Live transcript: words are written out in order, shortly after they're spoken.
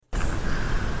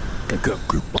What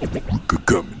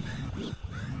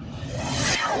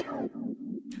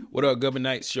up,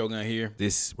 Gubmint? Shogun here.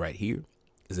 This right here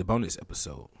is a bonus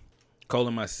episode. Cole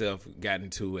and myself got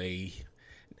into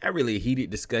not really a heated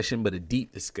discussion, but a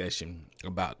deep discussion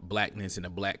about blackness and the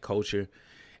black culture.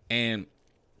 And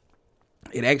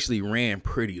it actually ran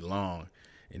pretty long.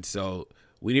 And so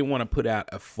we didn't want to put out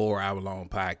a 4-hour long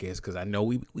podcast because I know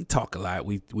we talk a lot.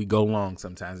 We go long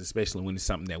sometimes, especially when it's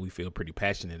something that we feel pretty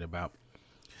passionate about.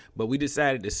 But we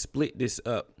decided to split this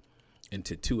up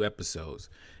into 2 episodes.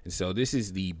 And so this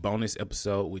is the bonus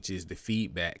episode, which is the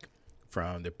feedback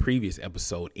from the previous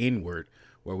episode, Inward,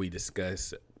 where we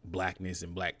discuss blackness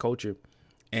and black culture.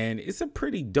 And it's a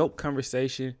pretty dope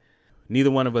conversation.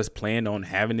 Neither one of us planned on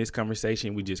having this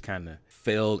conversation. We just kind of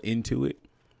fell into it.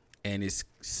 And it's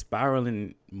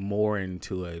spiraling more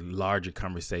into a larger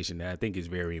conversation that I think is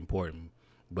very important.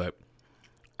 But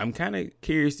I'm kind of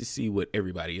curious to see what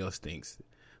everybody else thinks.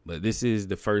 But this is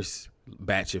the first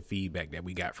batch of feedback that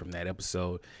we got from that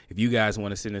episode. If you guys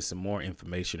want to send us some more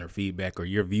information or feedback or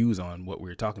your views on what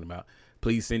we're talking about,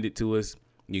 please send it to us.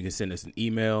 You can send us an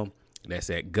email. That's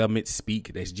at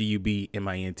gubmintspeak. That's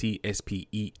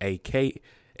GUBMINTSPEAK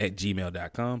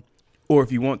 @gmail.com. Or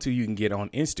if you want to, you can get on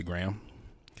Instagram.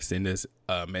 Send us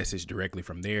a message directly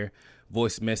from there.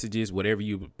 Voice messages, whatever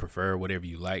you prefer, whatever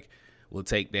you like. We'll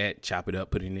take that, chop it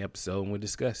up, put it in the episode, and we'll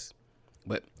discuss.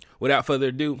 But without further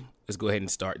ado, let's go ahead and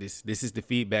start this. This is the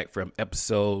feedback from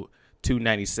episode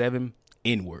 297,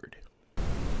 Inward.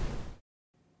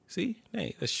 See?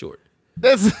 Hey, that's short.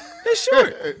 That's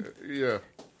short. Yeah.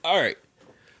 All right.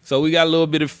 So we got a little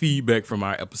bit of feedback from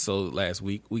our episode last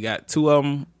week. We got 2 of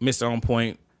them, Mr. On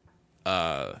Point,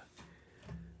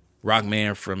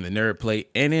 Rockman from the Nerd Plate,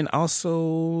 and then also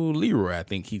Leroy. I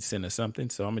think he sent us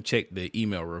something. So I'm going to check the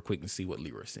email real quick and see what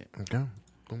Leroy sent. Okay.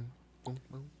 Boom, boom,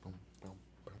 boom, boom.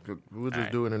 We'll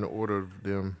just do it in the order of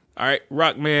them. All right,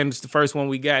 Rockman is the first one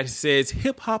we got. It says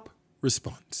hip hop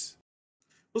response.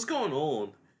 What's going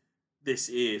on? This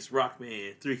is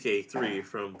Rockman 3K3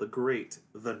 from the great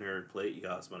The Nerd Plate. You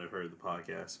guys might have heard the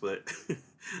podcast, but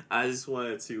I just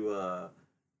wanted to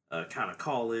kind of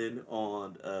call in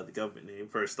on the government name.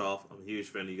 First off, I'm a huge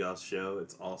fan of you guys' show.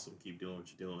 It's awesome. Keep doing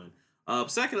what you're doing.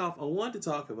 Second off, I wanted to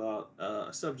talk about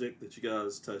a subject that you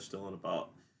guys touched on about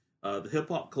the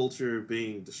hip-hop culture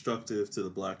being destructive to the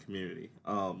black community.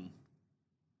 And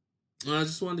I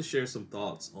just wanted to share some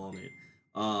thoughts on it.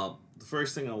 The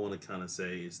first thing I want to kind of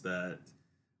say is that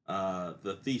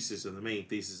the thesis, or the main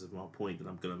thesis of my point that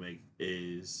I'm going to make,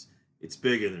 is it's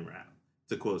bigger than rap.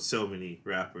 To quote so many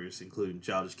rappers, including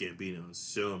Childish Gambino and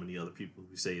so many other people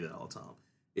who say that all the time.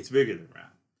 It's bigger than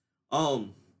rap.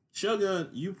 Shogun,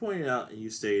 you pointed out and you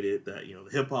stated that, the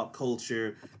hip-hop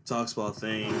culture talks about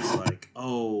things like,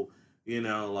 killing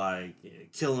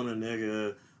a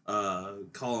nigga,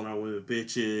 calling our women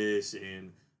bitches,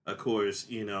 and, of course,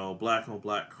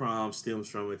 black-on-black crime stems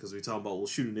from it because we talk about, we'll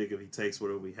shoot a nigga if he takes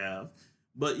whatever we have.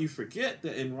 But you forget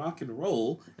that in rock and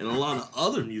roll and a lot of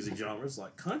other music genres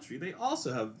like country, they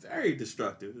also have very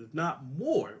destructive, if not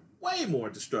more, way more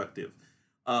destructive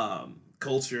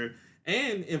culture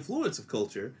and influence of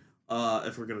culture,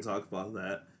 if we're going to talk about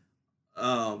that,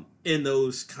 in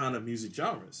those kind of music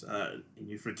genres. And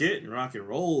you forget in rock and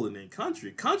roll and in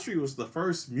country. Country was the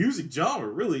first music genre,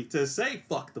 really, to say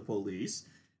fuck the police,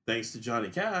 thanks to Johnny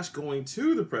Cash going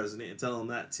to the president and telling him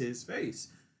that to his face.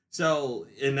 So,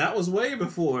 and that was way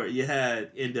before you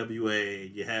had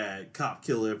NWA, you had Cop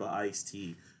Killer by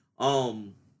Ice-T.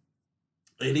 And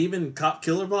even Cop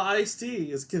Killer by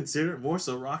Ice-T is considered more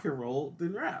so rock and roll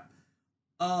than rap.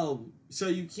 So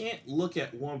you can't look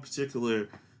at one particular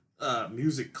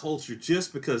music culture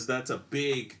just because that's a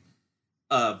big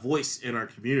voice in our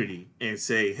community and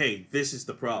say, hey, this is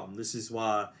the problem. This is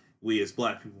why we as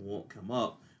black people won't come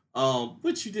up.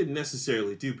 Which you didn't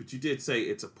necessarily do, but you did say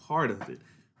it's a part of it.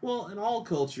 Well, in all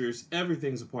cultures,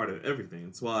 everything's a part of everything.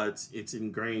 That's why it's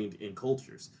ingrained in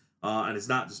cultures. And it's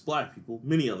not just black people.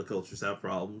 Many other cultures have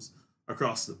problems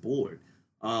across the board.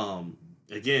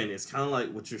 Again, it's kind of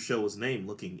like what your show was named,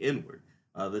 Looking Inward.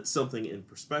 That's something in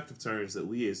perspective terms that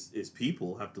we as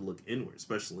people have to look inward,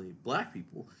 especially black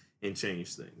people, and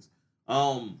change things.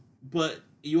 But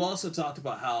you also talked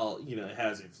about how, it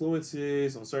has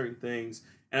influences on certain things.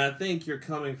 And I think you're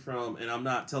coming from, and I'm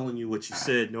not telling you what you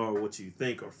said nor what you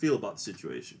think or feel about the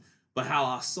situation, but how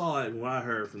I saw it and what I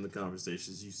heard from the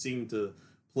conversations, you seem to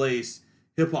place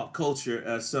hip-hop culture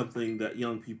as something that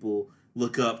young people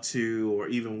look up to, or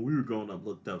even when we were growing up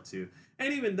looked up to.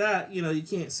 And even that, you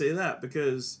can't say that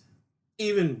because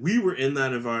even we were in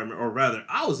that environment, or rather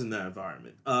I was in that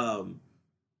environment.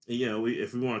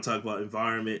 If we want to talk about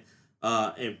environment,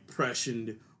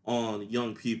 impressioned on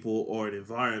young people or an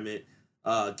environment,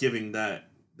 giving that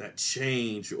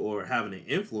change or having an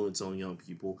influence on young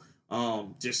people.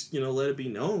 Just let it be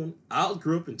known. I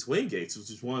grew up in Twin Gates, which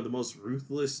is one of the most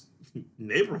ruthless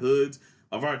neighborhoods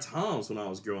of our times when I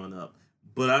was growing up.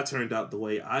 But I turned out the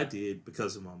way I did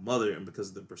because of my mother and because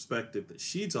of the perspective that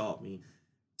she taught me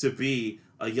to be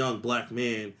a young black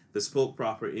man that spoke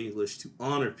proper English, to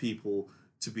honor people,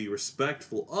 to be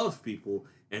respectful of people,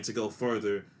 and to go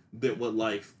further than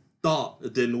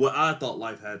what I thought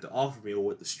life had to offer me, or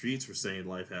what the streets were saying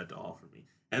life had to offer me.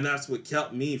 And that's what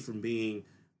kept me from being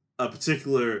a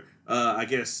particular,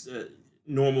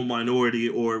 normal minority,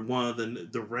 or one of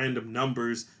the random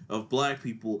numbers of black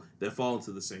people that fall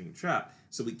into the same trap.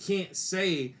 So we can't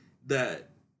say that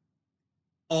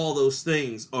all those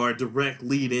things are a direct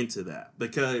lead into that,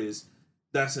 because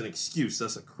that's an excuse,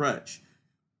 that's a crutch.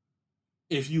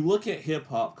 If you look at hip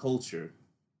hop culture,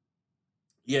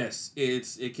 yes,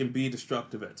 it can be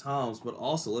destructive at times, but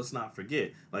also let's not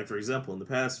forget, like for example, in the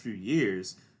past few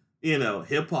years,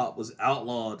 hip hop was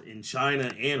outlawed in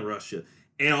China and Russia.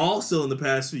 And also in the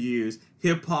past few years,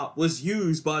 hip hop was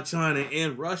used by China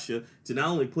and Russia to not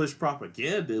only push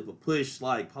propaganda, but push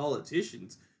like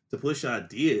politicians, to push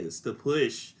ideas, to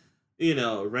push,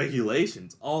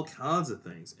 regulations, all kinds of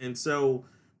things. And so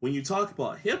when you talk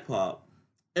about hip hop,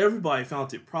 everybody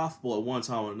found it profitable at one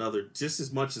time or another, just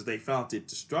as much as they found it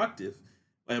destructive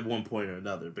at one point or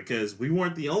another, because we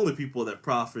weren't the only people that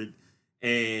profited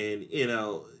and,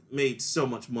 made so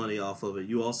much money off of it.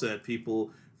 You also had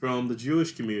people from the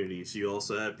Jewish communities. You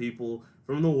also had people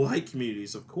from the white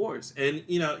communities, of course. And,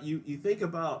 you think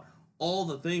about all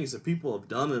the things that people have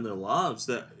done in their lives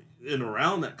that and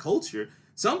around that culture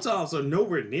sometimes are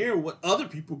nowhere near what other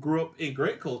people grew up in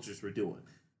great cultures were doing.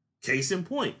 Case in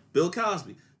point, Bill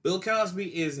Cosby. Bill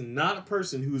Cosby is not a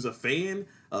person who's a fan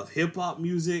of hip-hop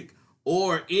music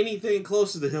or anything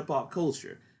close to the hip-hop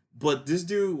culture. But this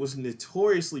dude was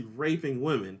notoriously raping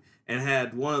women and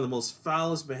had one of the most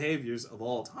foulest behaviors of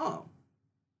all time.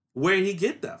 Where did he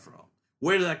get that from?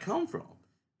 Where did that come from?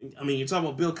 I mean, you're talking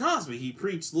about Bill Cosby. He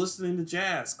preached listening to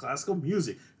jazz, classical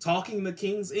music, talking the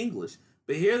King's English.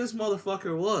 But here this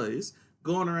motherfucker was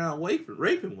going around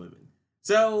raping women.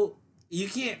 So you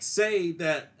can't say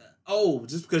that,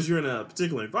 just because you're in a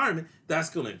particular environment, that's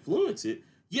going to influence it.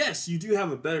 Yes, you do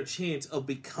have a better chance of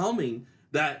becoming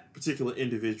that particular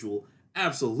individual,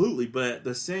 absolutely. But at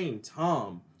the same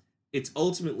time, it's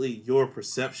ultimately your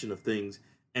perception of things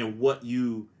and what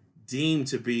you deem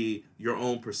to be your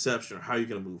own perception, or how you're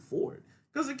going to move forward.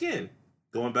 Because again,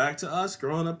 going back to us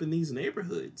growing up in these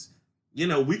neighborhoods,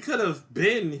 we could have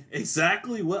been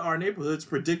exactly what our neighborhoods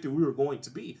predicted we were going to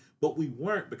be, but we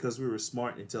weren't, because we were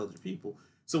smart and intelligent people.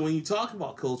 So when you talk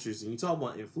about cultures and you talk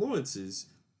about influences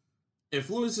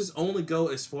only go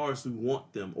as far as we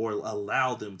want them or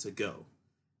allow them to go.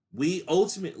 We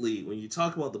ultimately, when you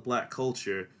talk about the black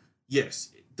culture,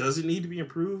 yes, does it need to be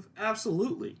improved?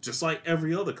 Absolutely. Just like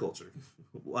every other culture.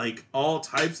 Like all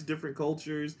types of different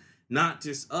cultures, not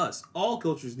just us. All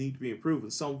cultures need to be improved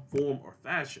in some form or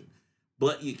fashion.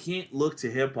 But you can't look to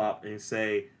hip hop and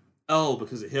say, oh,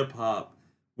 because of hip hop,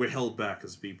 we're held back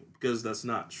as people, because that's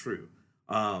not true.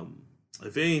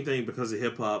 If anything, because of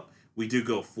hip hop, we do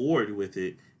go forward with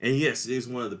it. And yes, it is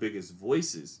one of the biggest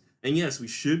voices. And yes, we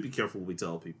should be careful what we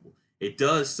tell people. It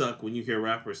does suck when you hear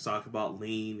rappers talk about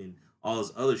lean and all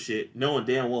this other shit, knowing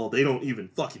damn well they don't even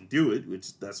fucking do it,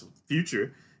 which that's what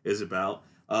Future is about.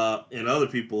 And other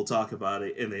people talk about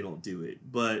it and they don't do it.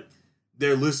 But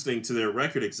they're listening to their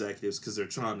record executives because they're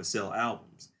trying to sell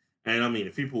albums. And I mean,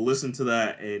 if people listen to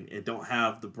that and don't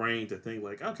have the brain to think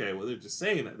like, okay, well, they're just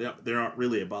saying that they aren't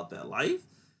really about that life,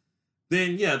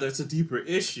 then yeah, that's a deeper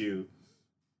issue.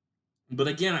 But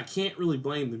again, I can't really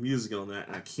blame the music on that,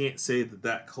 and I can't say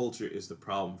that culture is the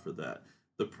problem for that.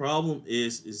 The problem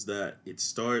is that it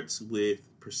starts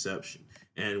with perception,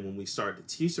 and when we start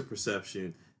to teach the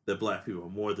perception that black people are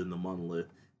more than the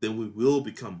monolith, then we will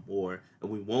become more, and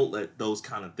we won't let those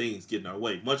kind of things get in our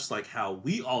way. Much like how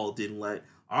we all didn't let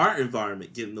our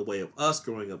environment get in the way of us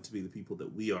growing up to be the people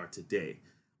that we are today.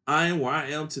 I am where I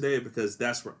am today because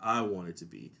that's where I wanted to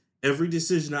be. Every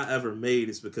decision I ever made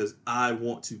is because I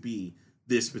want to be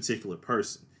this particular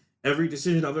person. Every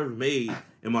decision I've ever made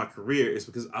in my career is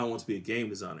because I want to be a game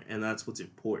designer, and that's what's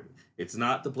important. It's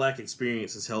not the black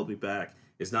experience that's held me back.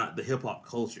 It's not the hip hop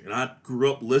culture. And I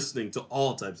grew up listening to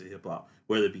all types of hip hop,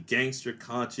 whether it be gangster,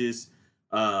 conscious,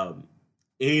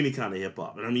 any kind of hip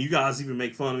hop. And I mean, you guys even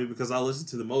make fun of me because I listen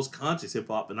to the most conscious hip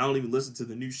hop, and I don't even listen to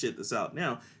the new shit that's out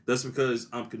now. That's because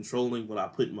I'm controlling what I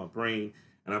put in my brain,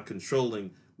 and I'm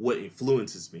controlling what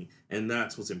influences me, and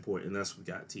that's what's important, and that's what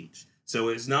we gotta teach. So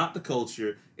it's not the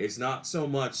culture. It's not so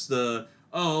much the,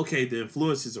 oh, okay, the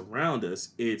influences around us.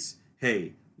 It's,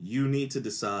 hey, you need to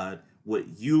decide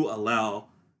what you allow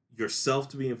yourself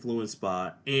to be influenced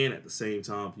by, and at the same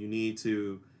time, you need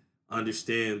to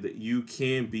understand that you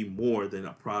can be more than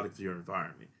a product of your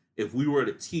environment. If we were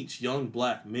to teach young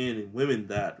black men and women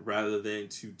that rather than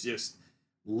to just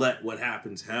let what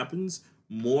happens,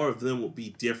 more of them will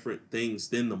be different things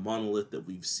than the monolith that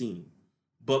we've seen.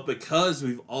 But because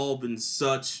we've all been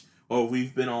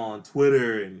we've been on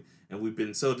Twitter and we've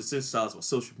been so desensitized with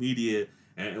social media,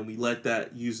 and we let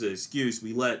that use an excuse,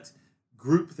 we let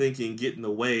group thinking get in the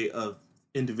way of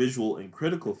individual and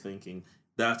critical thinking,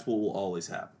 that's what will always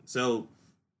happen. So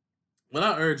what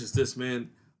I urge is this,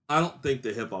 man. I don't think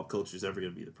that hip-hop culture is ever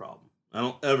going to be the problem. I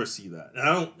don't ever see that.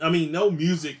 No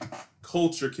music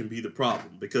culture can be the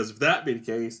problem, because if that be the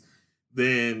case,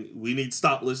 then we need to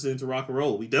stop listening to rock and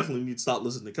roll. We definitely need to stop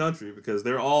listening to country, because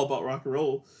they're all about rock and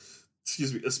roll.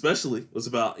 Excuse me, especially was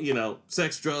about,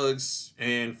 sex, drugs,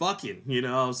 and fucking, what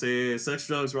I'm saying? Sex,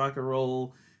 drugs, rock and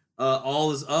roll, all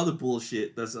this other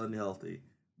bullshit that's unhealthy.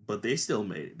 But they still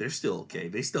made it. They're still okay.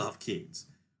 They still have kids.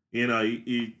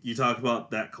 You talk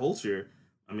about that culture.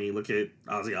 I mean, look at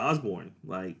Ozzy Osbourne.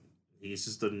 Like, he's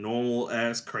just a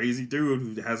normal-ass crazy dude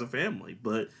who has a family.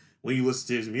 But when you listen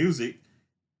to his music,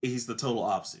 he's the total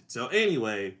opposite. So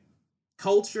anyway,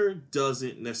 culture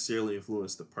doesn't necessarily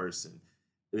influence the person.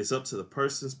 It's up to the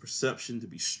person's perception to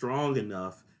be strong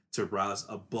enough to rise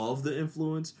above the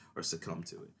influence or succumb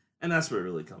to it. And that's what it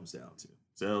really comes down to.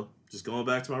 So, just going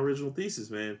back to my original thesis,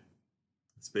 man,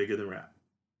 it's bigger than rap.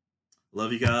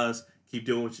 Love you guys. Keep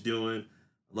doing what you're doing.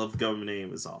 I love the government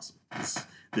name. It's awesome.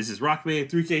 This is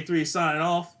Rockman3K3 signing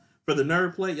off for the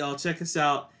Nerd Plate. Y'all check us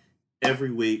out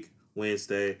every week,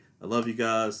 Wednesday. I love you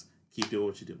guys. Keep doing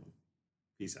what you're doing.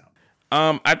 Peace out.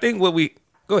 I think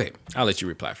go ahead. I'll let you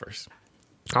reply first.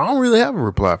 I don't really have a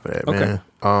reply for that, man.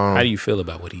 How do you feel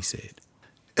about what he said?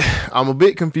 I'm a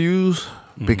bit confused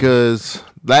because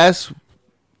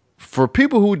for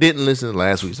people who didn't listen to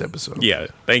last week's episode. Yeah,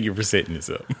 thank you for setting this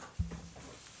up.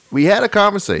 We had a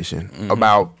conversation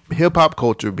about hip hop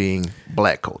culture being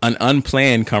black culture. An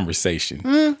unplanned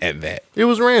conversation at that. It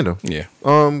was random. Yeah.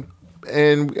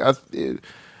 And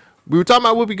we were talking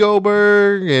about Whoopi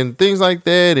Goldberg and things like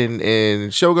that,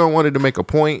 and Shogun wanted to make a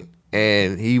point,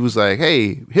 and he was like,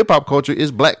 "Hey, hip hop culture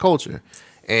is black culture,"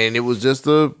 and it was just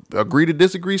a agree to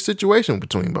disagree situation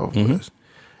between both of us.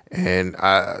 And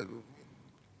I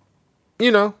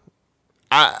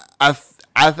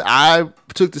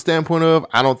took the standpoint of,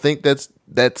 I don't think that's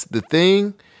the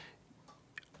thing.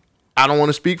 I don't want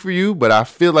to speak for you, but I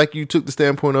feel like you took the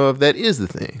standpoint of that is the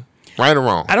thing. Right or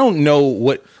wrong? I don't know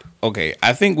what. Okay,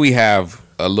 I think we have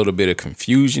a little bit of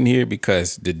confusion here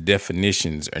because the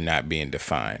definitions are not being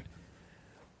defined.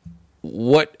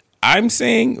 What I'm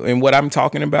saying and what I'm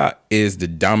talking about is the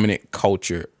dominant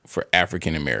culture for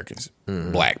African Americans,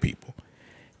 black people.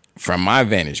 From my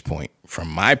vantage point, from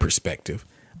my perspective,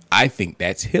 I think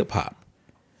that's hip hop.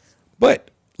 But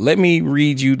let me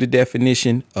read you the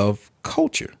definition of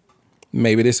culture.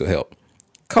 Maybe this will help.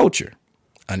 Culture,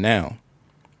 a noun.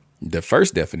 The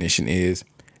first definition is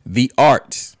the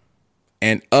arts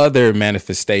and other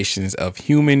manifestations of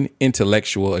human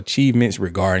intellectual achievements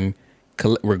regarded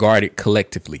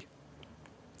collectively.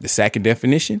 The second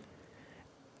definition,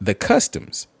 the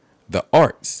customs, the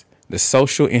arts, the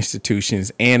social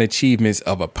institutions and achievements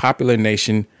of a popular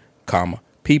nation,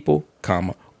 people,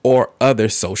 or other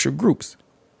social groups.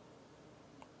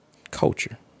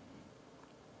 Culture.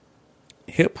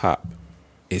 Hip hop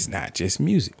is not just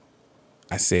music.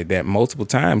 I said that multiple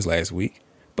times last week,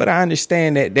 but I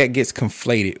understand that that gets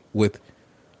conflated with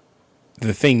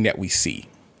the thing that we see.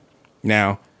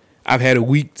 Now, I've had a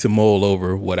week to mull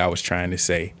over what I was trying to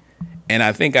say, and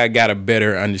I think I got a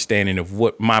better understanding of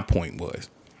what my point was.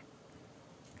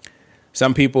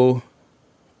 Some people,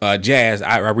 Jazz,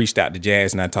 I reached out to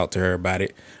Jazz and I talked to her about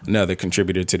it, another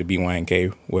contributor to the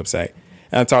BYNK website.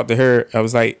 And I talked to her, I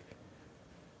was like,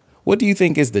 what do you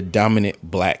think is the dominant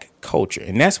black culture?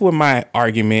 And that's where my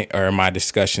argument or my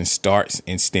discussion starts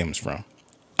and stems from.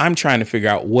 I'm trying to figure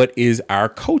out what is our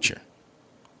culture.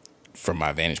 From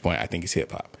my vantage point, I think it's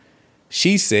hip hop.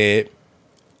 She said,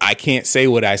 I can't say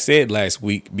what I said last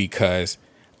week because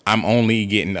I'm only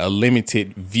getting a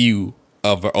limited view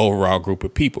of an overall group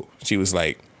of people. She was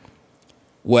like,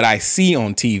 what I see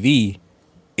on TV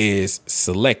is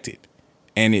selected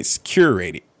and it's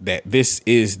curated, that this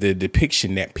is the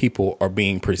depiction that people are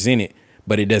being presented,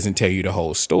 but it doesn't tell you the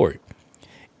whole story.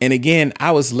 And again,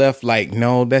 I was left like,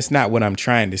 no, that's not what I'm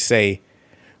trying to say.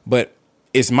 But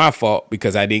it's my fault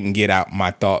because I didn't get out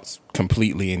my thoughts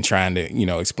completely in trying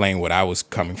to, explain what I was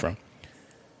coming from.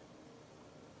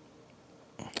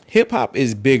 Hip hop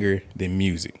is bigger than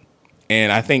music.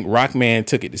 And I think Rockman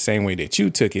took it the same way that you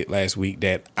took it last week,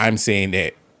 that I'm saying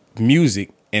that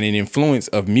music and an influence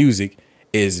of music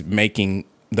is making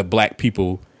the black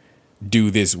people do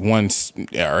this once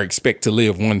or expect to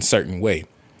live one certain way.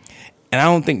 And I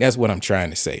don't think that's what I'm trying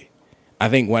to say. I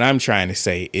think what I'm trying to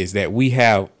say is that we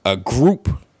have a group,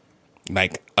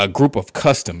 like a group of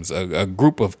customs, a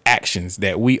group of actions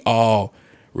that we all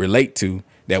relate to,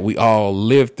 that we all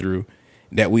live through,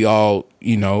 that we all,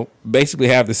 basically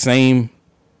have the same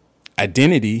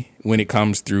identity when it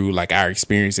comes through like our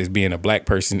experience as being a black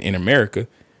person in America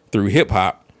through hip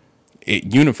hop.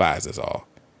 It unifies us all.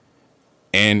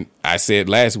 And I said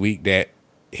last week that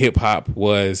hip hop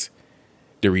was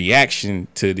the reaction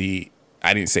to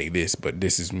I didn't say this, but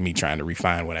this is me trying to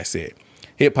refine what I said.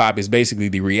 Hip hop is basically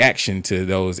the reaction to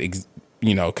those,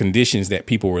 conditions that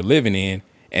people were living in,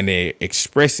 and they're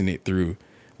expressing it through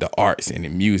the arts and the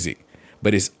music.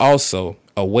 But it's also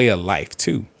a way of life,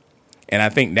 too. And I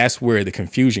think that's where the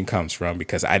confusion comes from,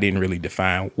 because I didn't really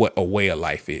define what a way of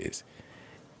life is.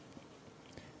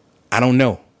 I don't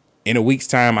know. In a week's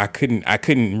time, I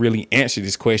couldn't really answer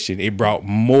this question. It brought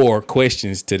more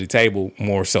questions to the table,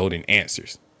 more so than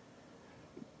answers.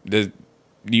 Do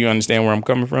you understand where I'm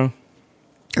coming from?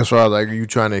 As far as like, are you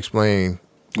trying to explain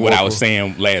what I was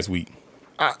saying last week?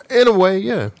 In a way,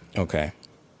 yeah. Okay.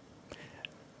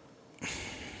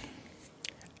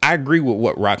 I agree with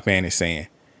what Rockman is saying.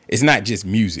 It's not just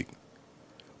music,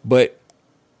 but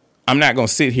I'm not going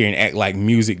to sit here and act like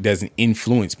music doesn't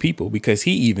influence people, because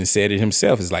he even said it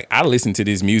himself. It's like, I listened to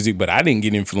this music, but I didn't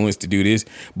get influenced to do this.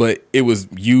 But it was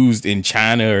used in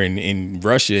China or in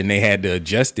Russia, and they had to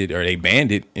adjust it, or they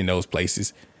banned it in those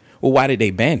places. Well, why did they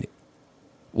ban it?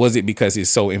 Was it because it's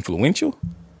so influential?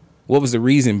 What was the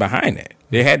reason behind that?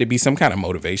 There had to be some kind of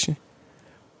motivation.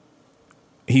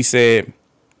 He said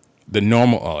the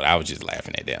normal, I was just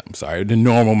laughing at that. I'm sorry. The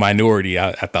normal minority.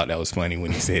 I thought that was funny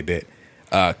when he said that.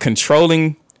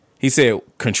 Controlling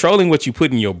what you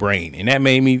put in your brain. And that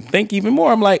made me think even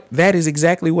more. I'm like, that is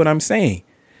exactly what I'm saying.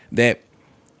 That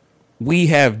we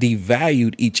have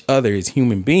devalued each other as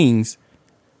human beings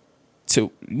to,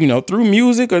 through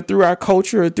music or through our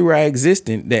culture or through our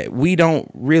existence, that we don't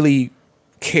really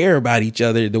care about each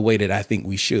other the way that I think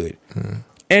we should.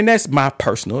 And that's my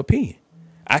personal opinion.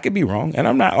 I could be wrong, and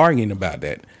I'm not arguing about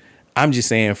that. I'm just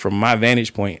saying, from my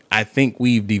vantage point, I think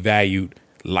we've devalued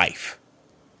life.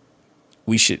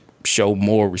 We should show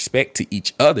more respect to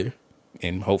each other,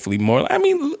 and hopefully more.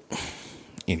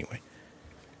 Anyway,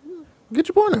 get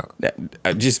your point out.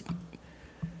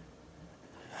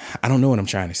 I don't know what I'm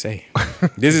trying to say.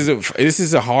 This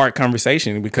is a hard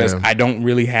conversation because I don't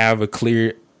really have a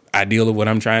clear ideal of what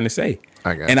I'm trying to say.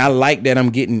 I like that I'm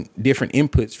getting different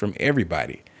inputs from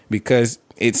everybody, because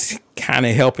it's kind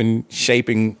of helping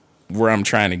shaping where I'm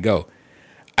trying to go.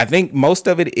 I think most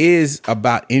of it is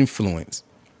about influence.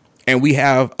 And we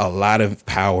have a lot of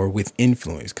power with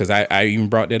influence, because I even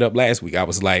brought that up last week. I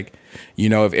was like,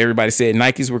 if everybody said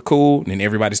Nikes were cool, then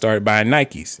everybody started buying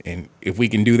Nikes. And if we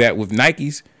can do that with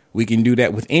Nikes, we can do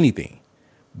that with anything.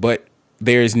 But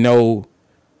there's no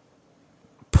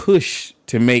push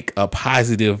to make a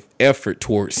positive effort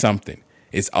towards something.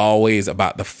 It's always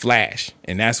about the flash.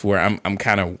 And that's where I'm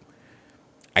kind of,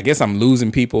 I guess I'm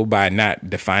losing people by not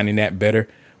defining that better.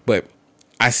 But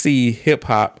I see hip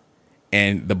hop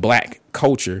and the black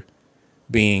culture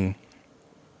being,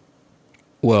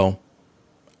 well,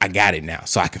 I got it now,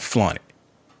 so I can flaunt it.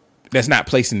 That's not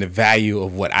placing the value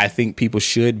of what I think people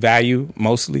should value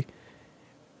mostly.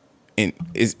 And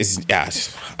all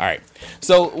right.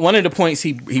 So one of the points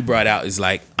he brought out is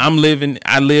like, I live in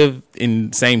the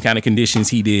same kind of conditions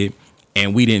he did,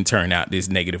 and we didn't turn out this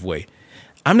negative way.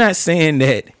 I'm not saying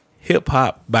that hip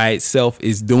hop by itself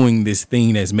is doing this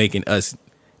thing that's making us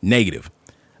negative.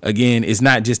 Again, it's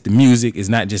not just the music, it's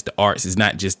not just the arts, it's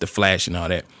not just the flash and all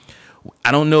that.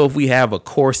 I don't know if we have a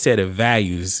core set of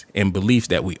values and beliefs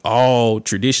that we all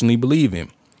traditionally believe in.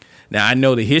 Now, I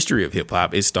know the history of hip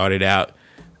hop. It started out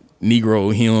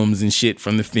Negro hymns and shit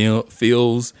from the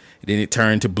fields. Then it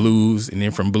turned to blues. And then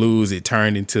from blues, it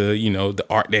turned into, the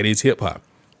art that is hip hop.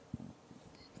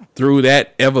 Through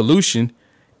that evolution,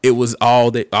 it was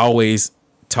always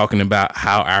talking about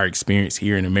how our experience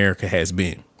here in America has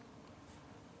been.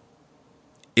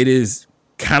 It is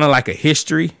kind of like a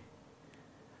history,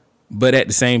 but at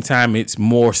the same time, it's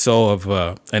more so of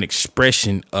an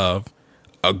expression of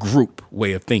a group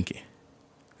way of thinking.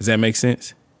 Does that make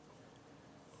sense?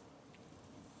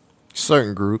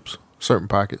 Certain groups, certain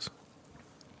pockets.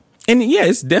 And yeah,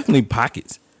 it's definitely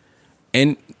pockets.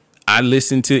 And I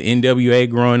listened to NWA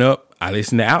growing up. I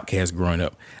listened to Outkast growing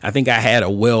up. I think I had a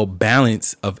well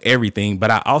balance of everything,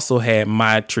 but I also had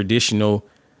my traditional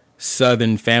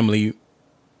Southern family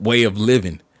way of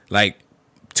living, like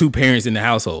 2 parents in the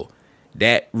household.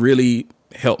 That really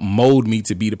helped mold me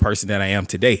to be the person that I am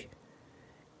today.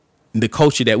 The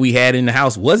culture that we had in the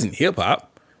house wasn't hip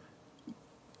hop.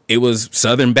 It was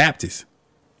Southern Baptist.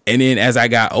 And then as I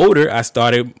got older, I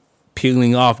started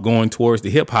peeling off going towards the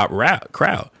hip hop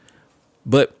crowd.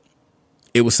 But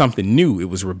it was something new. It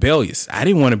was rebellious. I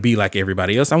didn't want to be like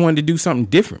everybody else. I wanted to do something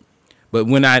different. But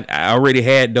when I already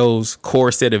had those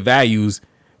core set of values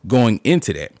going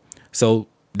into that. So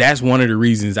that's one of the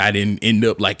reasons I didn't end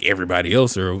up like everybody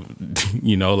else, or,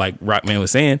 you know, like Rockman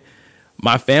was saying,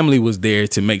 my family was there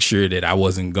to make sure that I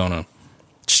wasn't going to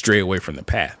stray away from the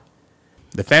path.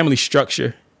 The family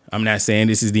structure, I'm not saying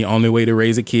this is the only way to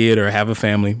raise a kid or have a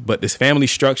family, but this family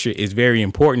structure is very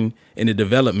important in the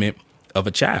development of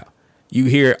a child. You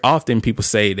hear often people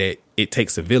say that it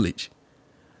takes a village.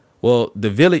 Well, the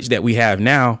village that we have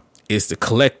now is the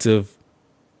collective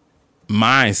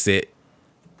mindset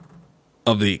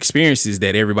of the experiences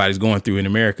that everybody's going through in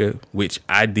America, which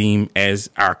I deem as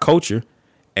our culture,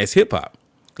 as hip hop.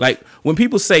 Like when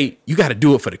people say you got to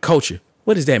do it for the culture,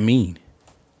 what does that mean?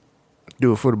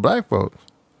 Do it for the black folks.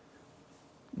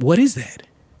 What is that?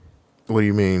 What do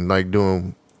you mean? Like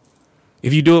doing?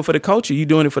 If you do it for the culture, you're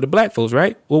doing it for the black folks,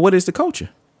 right? Well, what is the culture?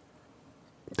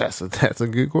 That's a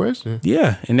good question.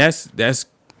 Yeah, and that's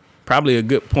probably a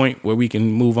good point where we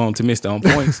can move on to Mr. On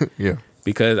Points. Yeah,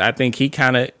 because I think he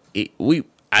kind of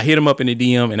I hit him up in the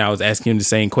DM and I was asking him the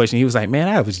same question. He was like, "Man,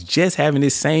 I was just having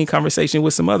this same conversation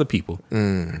with some other people,"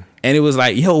 and it was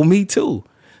like, "Yo, me too."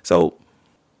 So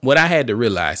what I had to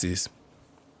realize is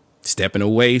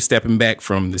stepping back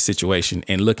from the situation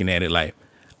and looking at it like,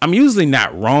 I'm usually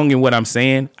not wrong in what I'm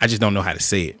saying. I just don't know how to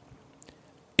say it.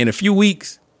 In a few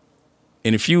weeks,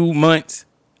 in a few months,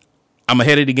 I'm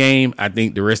ahead of the game. I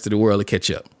think the rest of the world will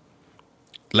catch up.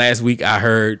 Last week, I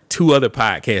heard 2 other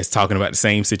podcasts talking about the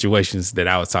same situations that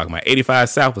I was talking about. 85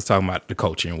 South was talking about the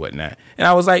culture and whatnot. And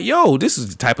I was like, yo, this is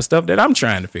the type of stuff that I'm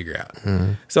trying to figure out.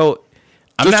 Mm-hmm. So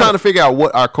I'm just trying to figure out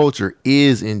what our culture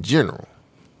is in general.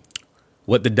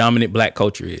 What the dominant black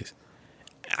culture is.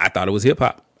 I thought it was hip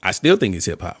hop. I still think it's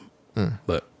hip hop.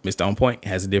 But Mr. On Point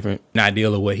has a different idea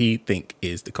of what he think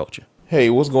is the culture. Hey,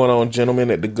 what's going on,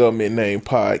 gentlemen, at the Gubmint Name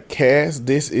Podcast?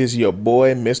 This is your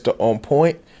boy, Mr. On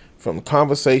Point, from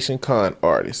Conversation Con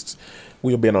Artists.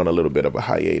 We've been on a little bit of a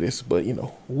hiatus, but, you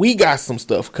know, we got some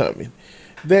stuff coming.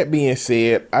 That being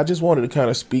said, I just wanted to kind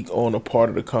of speak on a part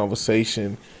of the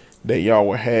conversation that y'all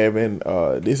were having.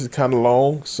 This is kind of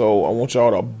long, so I want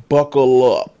y'all to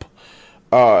buckle up.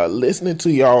 Listening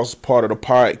to y'all's part of the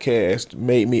podcast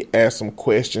made me ask some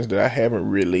questions that I haven't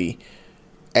really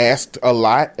asked a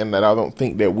lot, and that I don't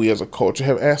think that we as a culture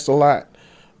have asked a lot.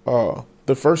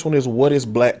 The first one is, what is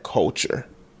black culture?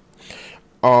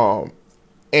 And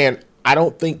I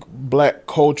don't think black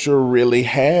culture really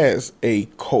has a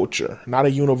culture, not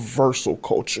a universal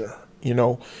culture. You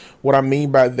know, what I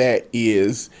mean by that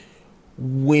is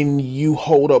when you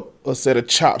hold up a set of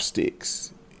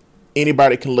chopsticks,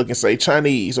 anybody can look and say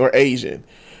Chinese or Asian.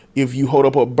 If you hold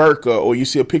up a burqa or you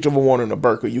see a picture of a woman in a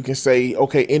burqa, you can say,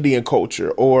 okay, Indian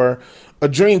culture. Or a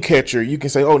dream catcher, you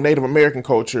can say, oh, Native American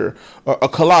culture. A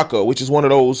calaca, which is one of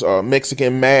those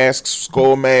Mexican masks,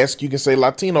 skull mask, you can say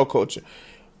Latino culture.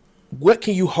 What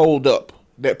can you hold up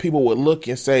that people would look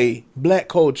and say, black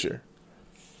culture?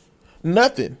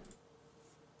 Nothing.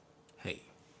 Hey,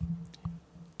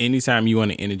 anytime you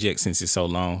want to interject, since it's so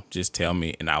long, just tell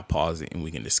me and I'll pause it and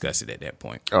we can discuss it at that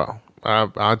point. Oh,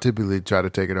 I typically try to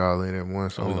take it all in at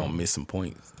once. So we're going to miss some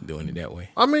points doing it that way.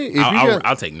 I mean,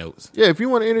 I'll take notes. Yeah, if you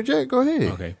want to interject, go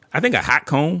ahead. Okay. I think a hot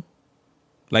comb,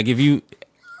 like if you,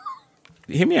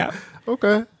 hear me out.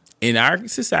 Okay. In our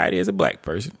society as a black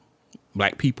person,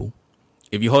 black people,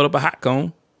 if you hold up a hot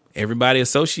comb, everybody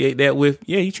associate that with,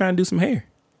 yeah, you trying to do some hair.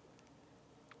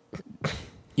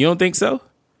 You don't think so?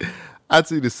 I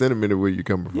see the sentiment of where you're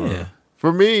coming from. Yeah.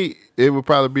 For me, it would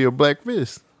probably be a black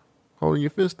fist, holding your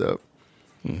fist up.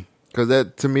 Because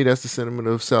that, to me, that's the sentiment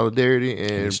of solidarity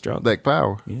and black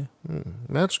power. Yeah.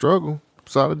 Not struggle,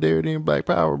 solidarity and black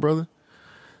power, brother.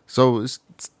 So it's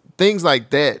things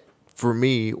like that for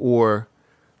me, or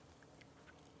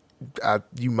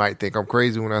you might think I'm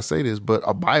crazy when I say this, but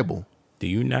a Bible. Do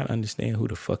you not understand who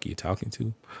the fuck you're talking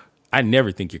to? I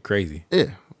never think you're crazy.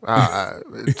 Yeah.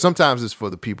 Sometimes it's for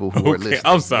the people who are listening.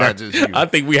 I'm sorry. Not just you. I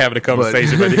think we're having a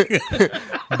conversation.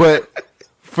 But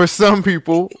for some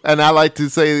people, and I like to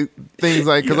say things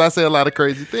like, because I say a lot of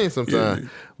crazy things sometimes,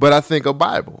 but I think a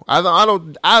Bible.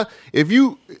 If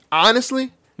you,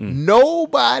 honestly,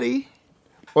 nobody,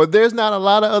 or there's not a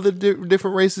lot of other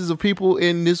different races of people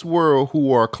in this world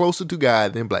who are closer to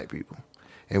God than black people.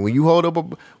 And when you hold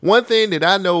up one thing that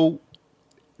I know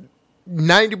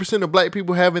 90% of black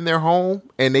people have in their home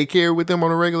and they carry with them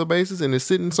on a regular basis and it's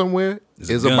sitting somewhere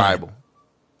is a Bible.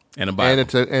 And a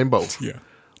Bible. And both. Yeah.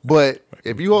 But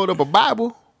if you hold up a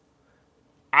Bible,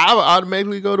 I would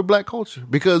automatically go to black culture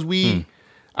because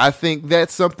I think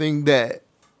that's something that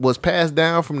was passed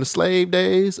down from the slave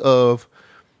days of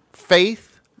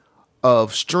faith,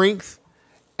 of strength,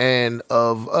 and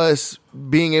of us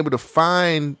being able to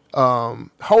find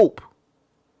hope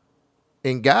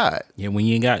in God. Yeah, when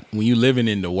you living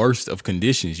in the worst of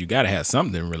conditions, you got to have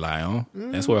something to rely on.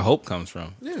 That's where hope comes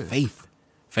from. Yeah.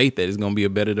 Faith that it's going to be a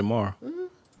better tomorrow.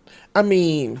 I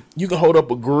mean, you can hold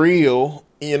up a grill,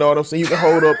 you know what I'm saying? You can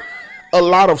hold up a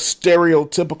lot of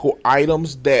stereotypical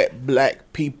items that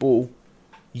black people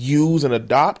use and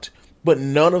adopt, but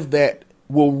none of that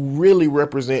will really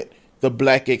represent the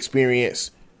black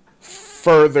experience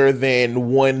further than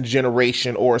one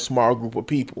generation or a small group of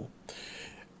people.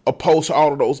 Opposed to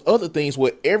all of those other things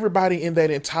where everybody in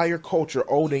that entire culture,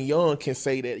 old and young, can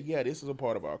say that, yeah, this is a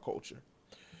part of our culture.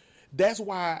 That's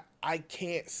why I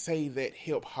can't say that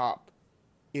hip hop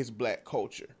is black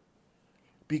culture,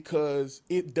 because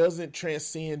it doesn't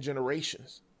transcend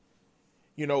generations.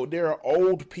 You know, there are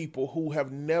old people who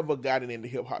have never gotten into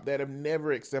hip hop, that have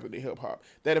never accepted the hip hop,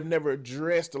 that have never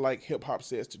dressed like hip hop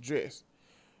says to dress.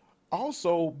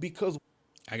 Also, because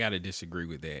I got to disagree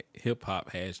with that. Hip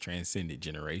hop has transcended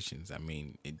generations. I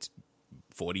mean, it's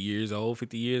 40 years old,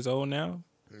 50 years old now.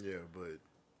 Yeah, but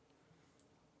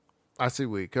I see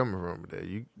where you're coming from with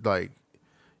that.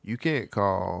 You can't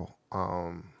call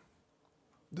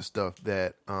the stuff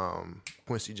that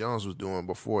Quincy Jones was doing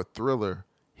before Thriller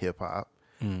hip hop.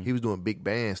 He was doing big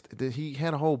bands. He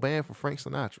had a whole band for Frank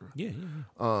Sinatra. Yeah.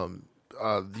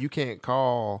 You can't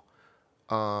call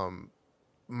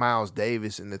Miles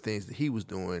Davis and the things that he was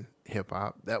doing hip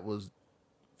hop. That was,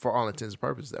 for all intents and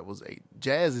purposes,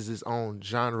 jazz is its own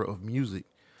genre of music.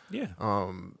 Yeah.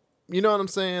 You know what I'm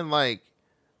saying? Like,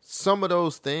 some of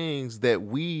those things that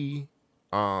we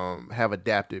have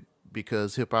adapted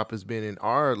because hip hop has been in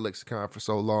our lexicon for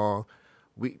so long,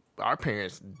 our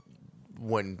parents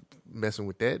wasn't messing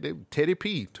with that. They Teddy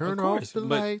P, turn off the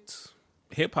lights.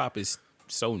 Hip hop is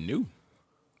so new.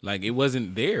 Like, it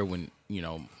wasn't there when,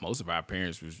 most of our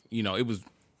parents was, it was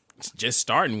just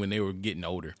starting when they were getting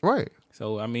older. Right.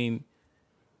 So, I mean,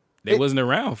 they wasn't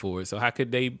around for it. So how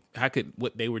could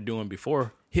what they were doing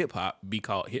before hip hop be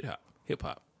called hip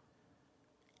hop?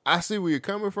 I see where you're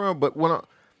coming from, but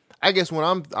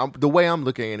the way I'm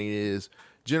looking at it is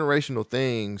generational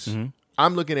things. Mm-hmm.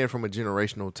 I'm looking at it from a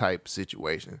generational type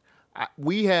situation.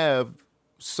 We have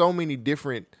so many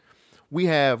different. We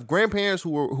have grandparents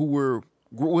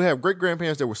we have great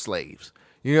grandparents that were slaves.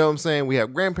 You know what I'm saying? We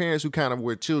have grandparents who kind of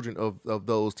were children of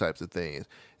those types of things.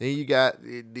 Then you got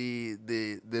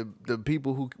the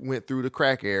people who went through the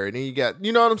crack era. And then you got,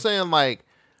 you know what I'm saying? Like,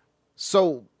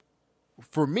 so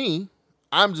for me,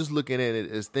 I'm just looking at it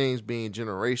as things being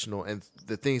generational, and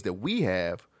the things that we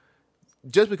have,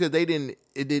 just because it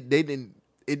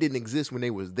didn't exist when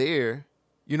they was there,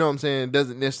 you know what I'm saying,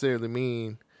 doesn't necessarily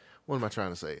mean, what am I trying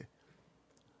to say?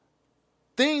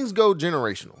 Things go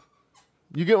generational.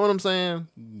 You get what I'm saying?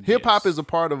 Yes. Hip hop is a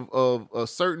part of a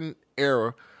certain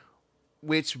era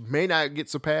which may not get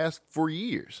surpassed for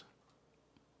years.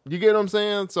 You get what I'm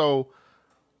saying? So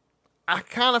I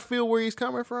kind of feel where he's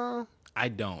coming from. I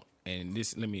don't. And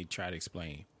let me try to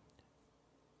explain.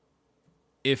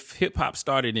 If hip hop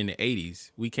started in the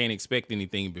 80s, we can't expect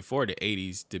anything before the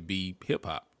 80s to be hip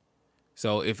hop.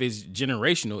 So if it's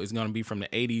generational, it's going to be from the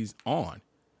 80s on.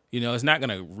 It's not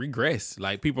going to regress.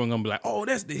 Like, people are going to be like, oh,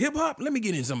 that's the hip hop. Let me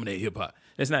get in some of that hip hop.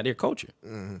 That's not their culture.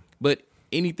 Mm-hmm. But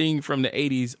anything from the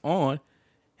 80s on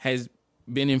has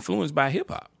been influenced by hip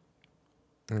hop.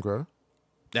 Okay.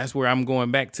 That's where I'm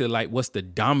going back to, like, what's the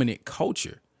dominant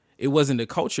culture? It wasn't the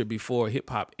culture before hip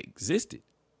hop existed.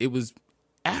 It was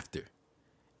after.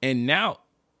 And now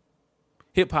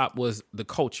hip hop is the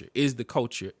culture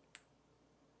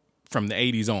from the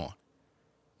 80s on.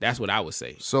 That's what I would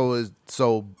say.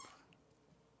 So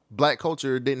black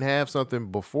culture didn't have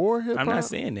something before hip hop? I'm not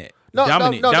saying that. No,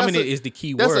 dominant is the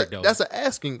key word, though. That's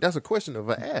a question of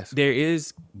an ask. There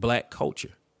is black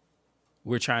culture.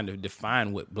 We're trying to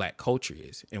define what black culture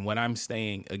is. And what I'm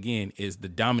saying, again, is the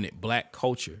dominant black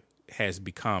culture has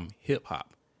become hip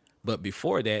hop. But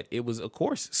before that, it was, of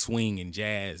course, swing and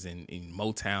jazz and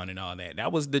Motown and all that.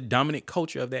 That was the dominant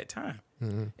culture of that time.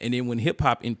 Mm-hmm. And then when hip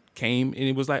hop came and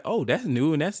it was like, oh, that's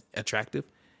new and that's attractive,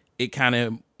 it kind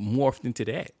of morphed into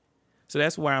that. So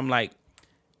that's why I'm like,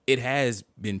 it has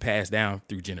been passed down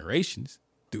through generations,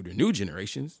 through the new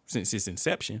generations since its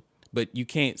inception. But you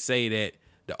can't say that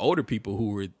the older people who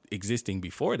were existing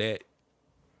before that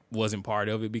wasn't part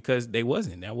of it, because they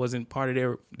wasn't. That wasn't part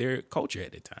of their culture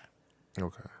at the time.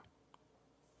 Okay.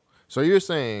 So you're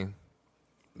saying,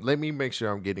 let me make sure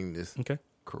I'm getting this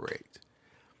correct.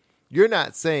 You're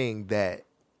not saying that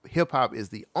hip hop is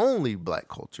the only black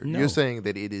culture. No. You're saying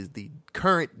that it is the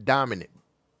current dominant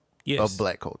of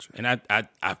black culture. And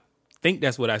I think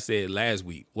that's what I said last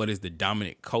week. What is the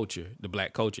dominant culture, the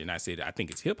black culture? And I said, I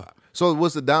think it's hip hop. So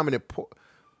what's the dominant?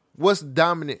 What's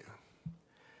dominant?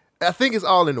 I think it's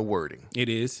all in the wording. It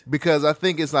is. Because I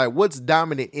think it's like, what's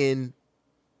dominant in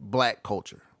black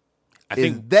culture?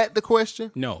 Is that the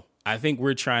question? No, I think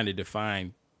we're trying to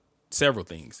define several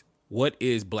things. What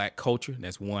is black culture?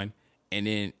 That's one. And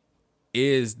then,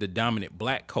 is the dominant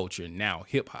black culture now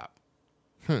hip hop?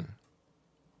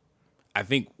 I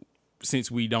think since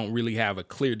we don't really have a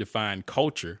clear defined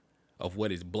culture of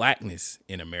what is blackness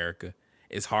in America,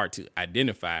 it's hard to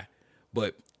identify.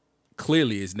 But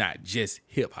clearly it's not just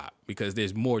hip hop, because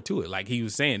there's more to it. Like he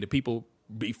was saying, the people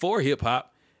before hip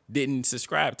hop didn't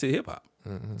subscribe to hip hop.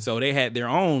 Mm-hmm. So they had their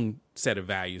own set of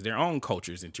values, their own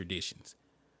cultures and traditions.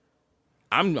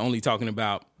 I'm only talking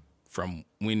about from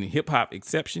when hip hop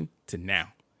exception to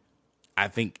now. I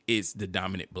think it's the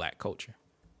dominant black culture.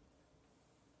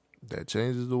 That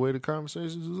changes the way the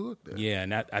conversations is looked at. Yeah,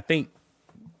 and I think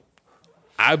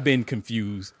I've been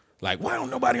confused. Like, why don't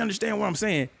nobody understand what I'm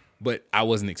saying? But I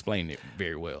wasn't explaining it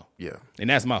very well. Yeah. And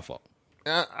that's my fault.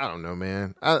 I don't know,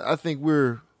 man. I think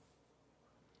we're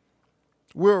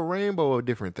a rainbow of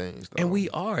different things, though. And we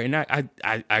are. And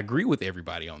I agree with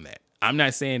everybody on that. I'm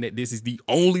not saying that this is the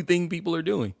only thing people are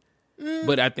doing,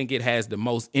 but I think it has the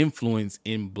most influence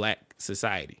in black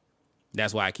society.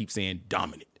 That's why I keep saying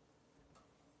dominant.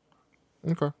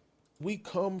 Okay. We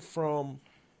come from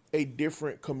a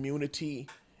different community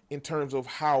in terms of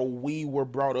how we were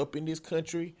brought up in this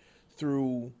country,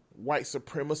 through white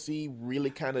supremacy really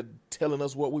kind of telling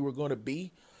us what we were going to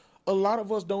be. A lot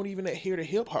of us don't even adhere to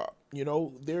hip hop. You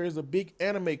know, there is a big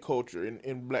anime culture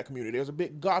in black community. There's a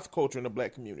big goth culture in the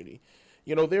black community.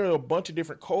 You know, there are a bunch of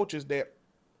different cultures that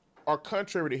are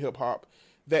contrary to hip hop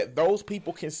that those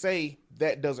people can say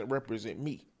that doesn't represent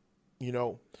me, you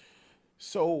know?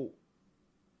 So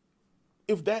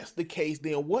if that's the case,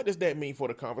 then what does that mean for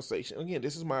the conversation? Again,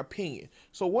 this is my opinion.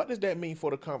 So what does that mean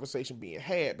for the conversation being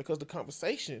had? Because the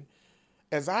conversation,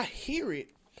 as I hear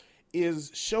it,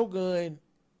 is Shogun,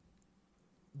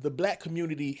 the black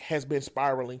community has been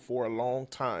spiraling for a long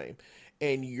time,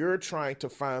 and you're trying to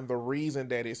find the reason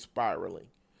that it's spiraling.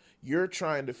 You're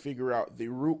trying to figure out the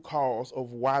root cause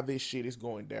of why this shit is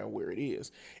going down where it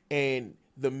is. And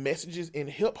the messages in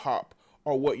hip hop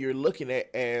are what you're looking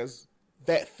at as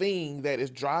that thing that is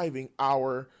driving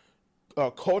our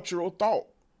cultural thought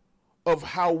of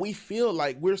how we feel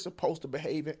like we're supposed to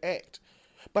behave and act.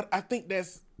 But I think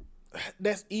that's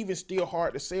even still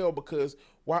hard to sell, because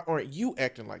why aren't you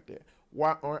acting like that?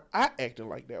 Why aren't I acting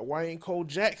like that? Why ain't Cole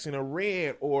Jackson or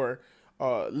Red or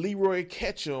Leroy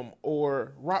Ketchum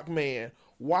or Rockman?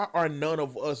 Why are none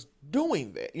of us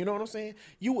doing that? You know what I'm saying?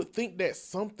 You would think that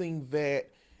something that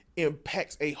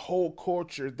impacts a whole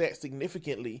culture that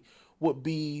significantly would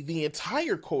be the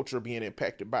entire culture being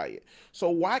impacted by it. So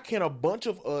why can a bunch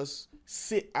of us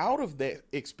sit out of that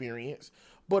experience,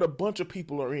 but a bunch of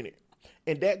people are in it?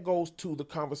 And that goes to the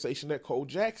conversation that Cole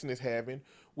Jackson is having,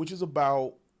 which is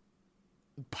about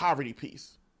poverty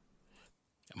piece.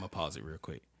 I'm gonna pause it real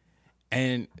quick.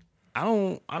 And I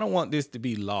don't want this to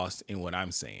be lost in what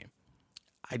I'm saying.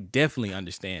 I definitely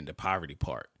understand the poverty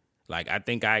part. Like, I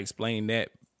think I explained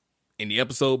that in the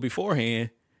episode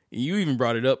beforehand. You even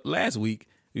brought it up last week.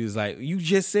 It was like, you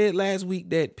just said last week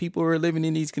that people are living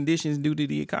in these conditions due to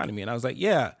the economy. And I was like,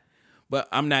 yeah, but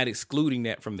I'm not excluding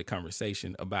that from the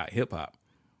conversation about hip hop.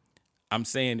 I'm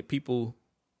saying that people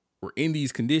were in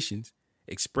these conditions,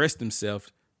 expressed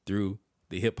themselves through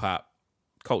the hip hop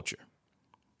culture.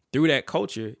 Through that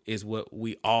culture is what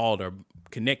we all are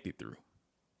connected through.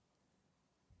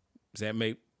 Does that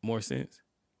make more sense?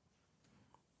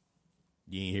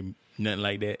 You ain't hear nothing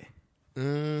like that?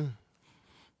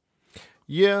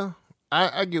 Yeah,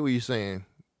 I get what you're saying.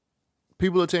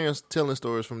 People are telling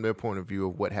stories from their point of view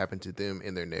of what happened to them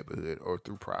in their neighborhood or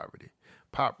through poverty.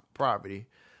 Poverty.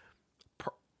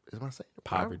 Is my saying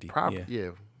poverty?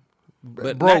 Yeah.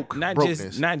 But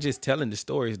brokenness. not just telling the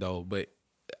stories though, but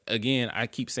again, I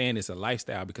keep saying it's a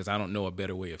lifestyle because I don't know a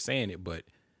better way of saying it, but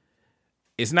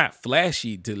it's not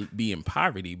flashy to be in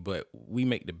poverty, but we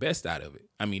make the best out of it.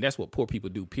 I mean, that's what poor people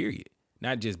do, period.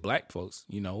 Not just black folks,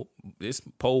 you know, it's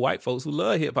poor white folks who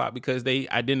love hip hop because they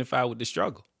identify with the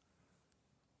struggle.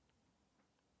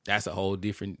 That's a whole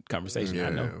different conversation, I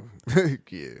know.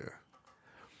 Yeah.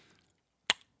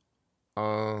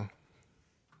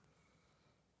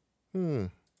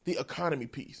 The economy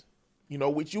piece, you know,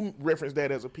 which you referenced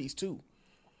that as a piece too.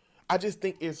 I just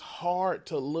think it's hard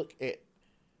to look at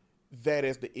that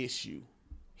as the issue,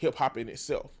 hip hop in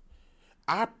itself.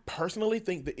 I personally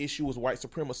think the issue is white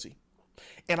supremacy.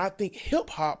 And I think hip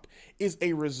hop is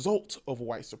a result of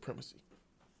white supremacy.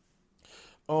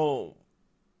 You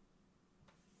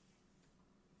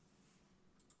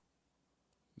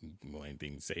want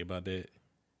anything to say about that?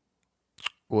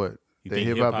 What? You think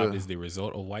hip hop is the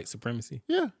result of white supremacy?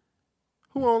 Yeah.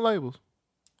 Who own labels?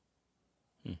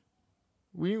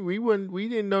 We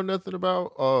didn't know nothing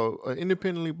about an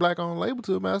independently black owned label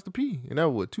till Master P, and that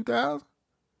was what, 2000.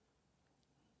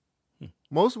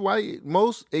 Most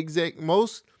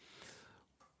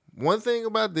one thing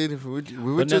about this, if we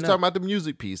were just talking about the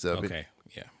music piece of it. Okay,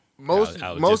 yeah.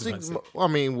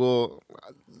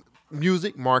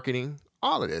 Music, marketing,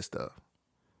 all of that stuff.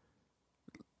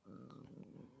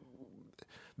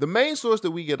 The main source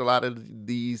that we get a lot of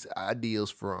these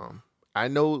ideas from, I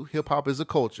know hip hop is a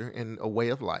culture and a way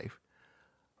of life.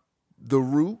 The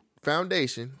root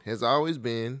foundation has always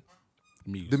been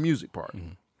the music part.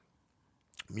 Mm-hmm.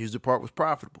 Music part was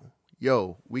profitable.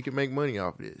 Yo, we can make money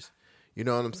off of this. You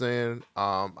know what I'm saying?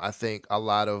 I think a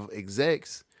lot of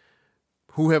execs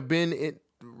who have been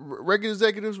record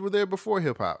executives were there before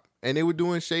hip hop, and they were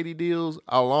doing shady deals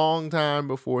a long time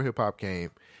before hip hop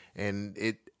came. And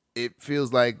it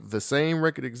feels like the same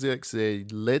record exec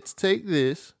said, let's take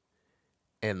this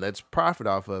and let's profit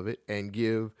off of it and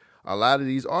give a lot of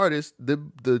these artists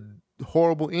the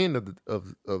horrible end of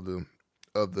the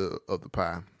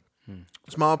pie.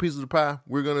 Small piece of the pie.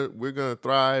 We're gonna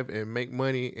thrive and make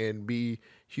money and be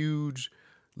huge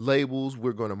labels.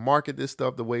 We're gonna market this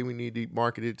stuff the way we need to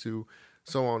market it to,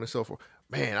 so on and so forth.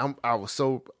 Man, I was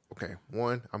so okay.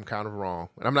 One, I'm kind of wrong,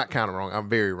 and I'm not kind of wrong. I'm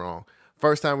very wrong.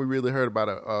 First time we really heard about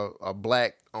a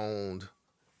black owned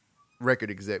record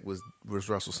exec was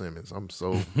Russell Simmons. I'm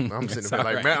sitting there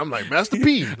like, man, I'm like Master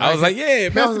P. Like, I was like, yeah,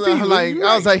 Master P.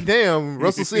 I was like, damn,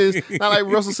 Russell Simmons. Not like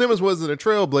Russell Simmons wasn't a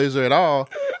trailblazer at all.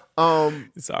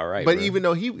 It's all right, but bro. even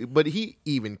though he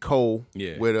even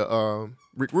with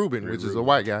Rick Rubin, which is a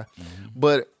white guy. Mm-hmm.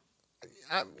 But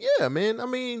yeah, man. I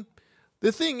mean,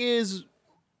 the thing is,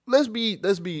 let's keep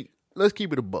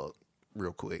it a buck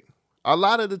real quick. A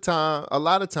lot of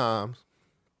times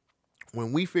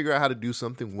when we figure out how to do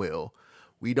something well,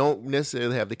 we don't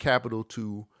necessarily have the capital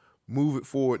to move it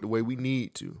forward the way we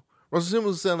need to. Russell Simmons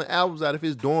was selling albums out of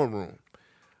his dorm room,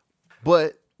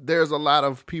 but there's a lot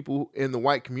of people in the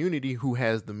white community who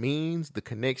has the means, the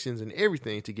connections, and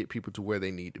everything to get people to where they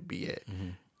need to be at. Mm-hmm.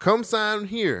 Come sign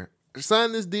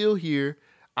this deal here.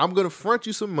 I'm going to front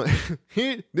you some money.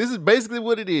 This is basically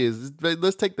what it is.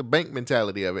 Let's take the bank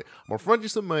mentality of it. I'm going to front you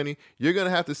some money. You're going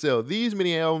to have to sell these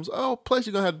many albums. Oh, plus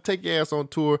you're going to have to take your ass on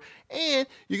tour. And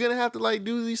you're going to have to like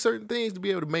do these certain things to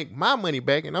be able to make my money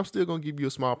back. And I'm still going to give you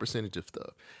a small percentage of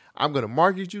stuff. I'm going to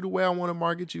market you the way I want to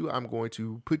market you. I'm going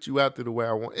to put you out there the way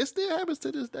I want. It still happens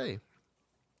to this day.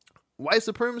 White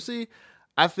supremacy,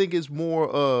 I think, is more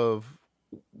of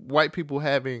white people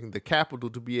having the capital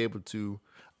to be able to,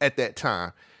 at that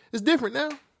time. It's different now.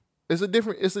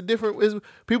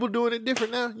 People doing it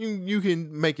different now. You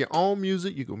can make your own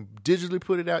music. You can digitally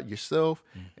put it out yourself,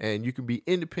 and you can be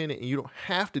independent, and you don't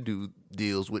have to do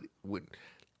deals with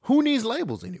who needs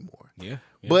labels anymore. Yeah.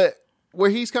 But where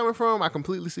he's coming from, I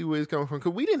completely see where he's coming from,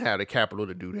 because we didn't have the capital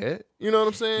to do that. You know what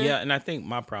I'm saying? Yeah, and I think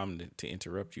my problem, to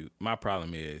interrupt you, my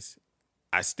problem is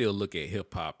I still look at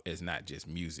hip hop as not just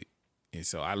music. And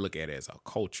so I look at it as a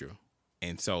culture.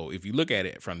 And so if you look at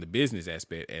it from the business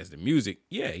aspect as the music,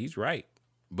 yeah, he's right.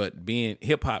 But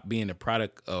hip hop being a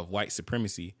product of white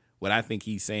supremacy, what I think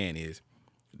he's saying is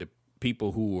the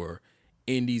people who are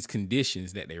in these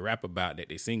conditions that they rap about, that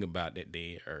they sing about, that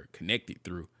they are connected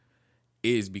through,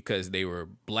 is because they were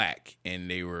black and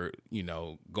they were,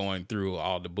 going through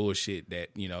all the bullshit that,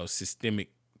 systemic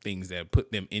things that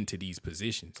put them into these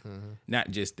positions. Mm-hmm.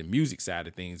 Not just the music side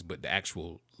of things, but the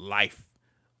actual life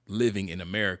living in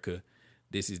America.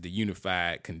 This is the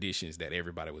unified conditions that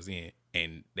everybody was in,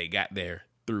 and they got there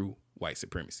through white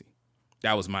supremacy.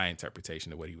 That was my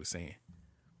interpretation of what he was saying.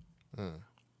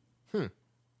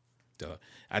 So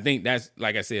I think that's,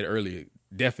 like I said earlier,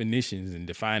 definitions and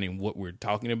defining what we're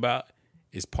talking about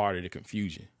is part of the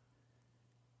confusion.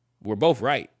 We're both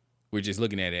right. We're just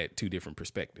looking at it at two different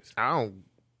perspectives. I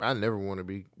never want to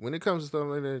be, when it comes to stuff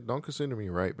like that, don't consider me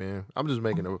right, man. I'm just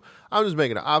making an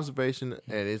observation,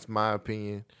 and it's my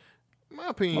opinion. My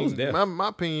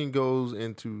opinion goes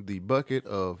into the bucket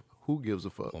of who gives a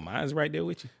fuck. Well, mine's right there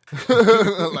with you.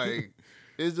 Like,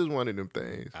 it's just one of them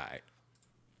things. All right.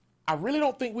 I really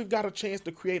don't think we've got a chance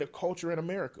to create a culture in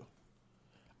America.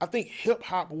 I think hip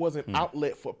hop was an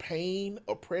outlet for pain,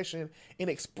 oppression, and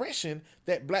expression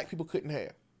that black people couldn't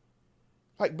have.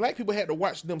 Like, black people had to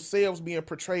watch themselves being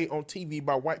portrayed on TV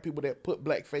by white people that put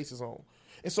black faces on.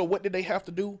 And so what did they have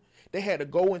to do? They had to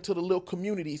go into the little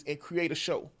communities and create a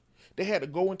show. They had to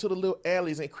go into the little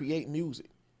alleys and create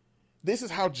music. This is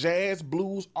how jazz,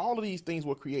 blues, all of these things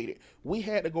were created. We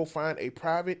had to go find a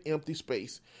private, empty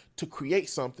space to create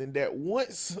something that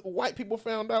once white people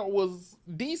found out was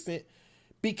decent,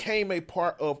 became a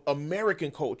part of American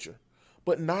culture,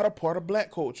 but not a part of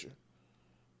black culture.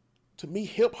 To me,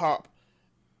 hip-hop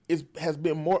has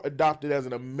been more adopted as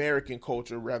an American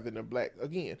culture rather than a black.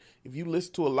 Again, if you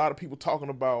listen to a lot of people talking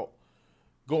about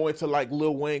going to like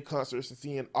Lil Wayne concerts and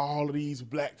seeing all of these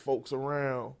black folks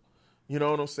around, you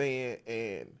know what I'm saying,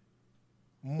 and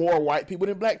more white people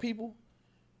than black people,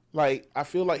 like, I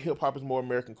feel like hip-hop is more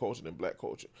American culture than black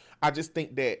culture. I just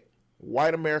think that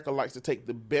white America likes to take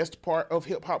the best part of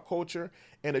hip-hop culture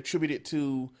and attribute it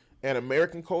to an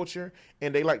American culture,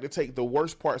 and they like to take the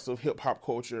worst parts of hip-hop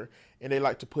culture and they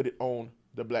like to put it on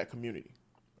the black community,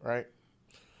 right?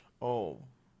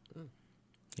 Yeah,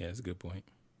 that's a good point.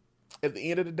 At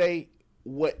the end of the day,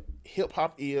 what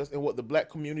hip-hop is and what the black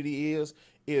community is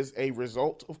a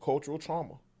result of cultural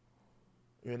trauma.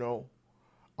 You know,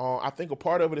 I think a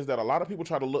part of it is that a lot of people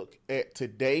try to look at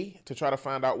today to try to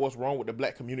find out what's wrong with the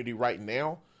black community right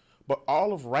now, but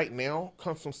all of right now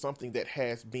comes from something that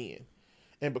has been.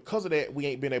 And because of that, we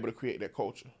ain't been able to create that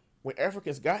culture. When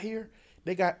Africans got here,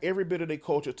 they got every bit of their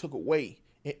culture took away,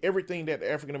 and everything that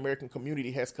the African American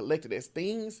community has collected as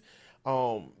things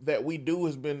that we do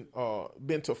has been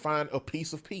to find a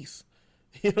piece of peace.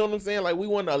 You know what I'm saying? Like, we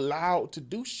weren't allowed to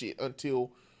do shit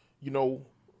until, you know,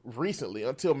 recently,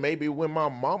 until maybe when my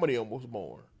mama them was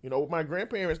born. You know, my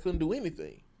grandparents couldn't do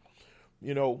anything.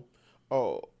 You know,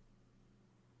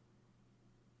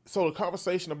 so the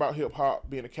conversation about hip hop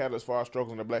being a catalyst for our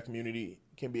struggles in the black community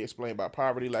can be explained by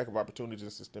poverty, lack of opportunities,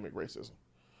 and systemic racism.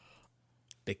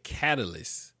 The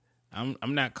catalyst. I'm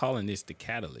not calling this the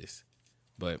catalyst,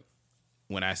 but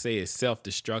when I say it's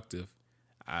self-destructive,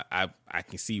 I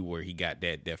can see where he got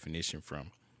that definition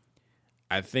from.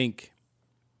 I think,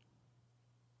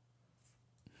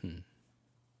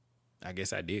 I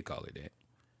guess I did call it that.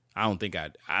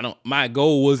 My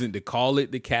goal wasn't to call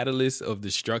it the catalyst of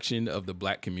destruction of the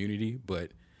black community,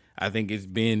 but I think it's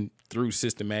been through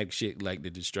systematic shit like the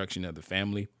destruction of the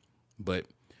family. But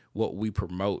what we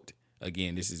promote,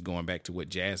 again, this is going back to what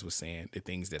Jazz was saying, the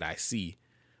things that I see.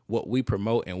 What we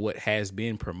promote and what has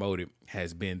been promoted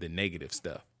has been the negative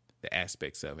stuff, the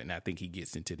aspects of it. And I think he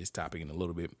gets into this topic in a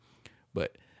little bit.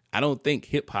 But I don't think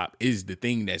hip hop is the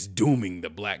thing that's dooming the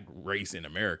black race in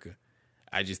America.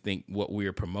 I just think what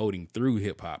we're promoting through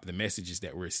hip hop, the messages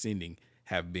that we're sending,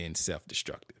 have been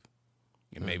self-destructive.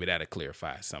 And maybe that'll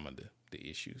clarify some of the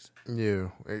issues. Yeah,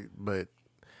 but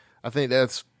I think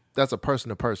that's a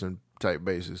person-to-person type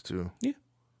basis too. Yeah.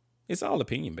 It's all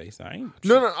opinion based.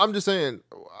 No, I'm just saying,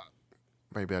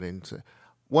 maybe I didn't say.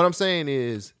 What I'm saying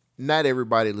is not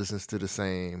everybody listens to the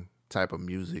same type of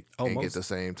music and get the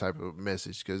same type of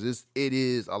message, because it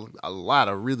is a lot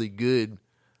of really good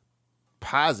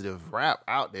positive rap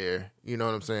out there. You know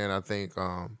what I'm saying? I think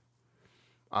a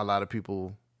lot of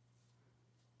people,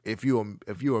 if you're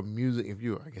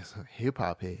I guess a hip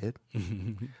hop head,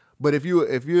 but if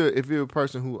you're a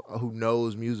person who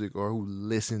knows music or who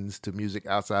listens to music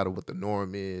outside of what the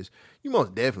norm is, you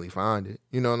most definitely find it.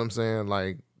 You know what I'm saying?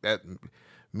 Like that,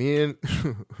 me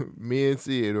and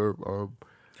Sid or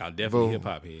y'all definitely hip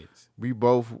hop heads. We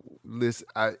both listen.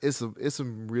 It's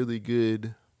some really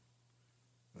good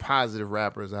positive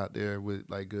rappers out there with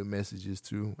like good messages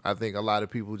too. I think a lot of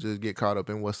people just get caught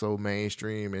up in what's so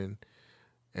mainstream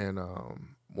and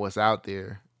what's out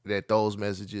there, that those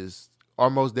messages are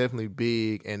most definitely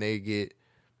big and they get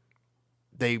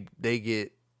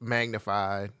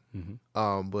magnified.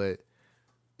 Mm-hmm. But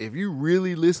if you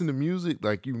really listen to music,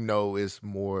 like, you know, it's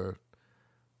more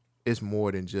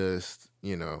than just,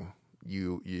 you know,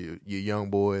 your young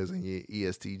boys and your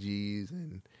ESTGs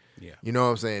and you know what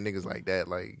I'm saying, niggas like that.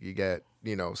 Like, you got,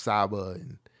 you know, Saba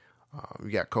and you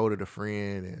got Coda the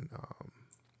Friend and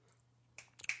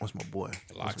what's my boy?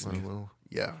 Locksmith.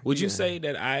 Yeah. Would you say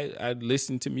that I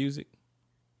listen to music?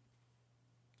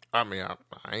 I mean,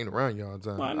 I ain't around y'all all the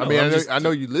time. Well, I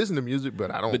know you listen to music,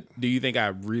 but I don't. But do you think I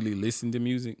really listen to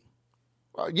music?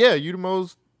 Yeah, you the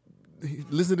most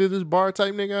listen to this bar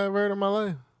type nigga I've heard in my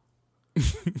life.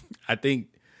 I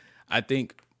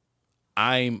think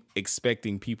I'm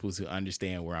expecting people to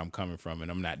understand where I'm coming from,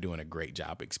 and I'm not doing a great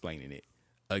job explaining it.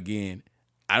 Again,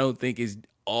 I don't think it's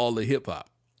all the hip hop.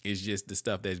 It's just the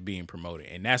stuff that's being promoted,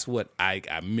 and that's what I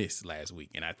missed last week.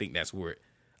 And I think that's where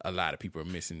a lot of people are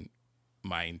missing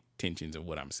my intentions of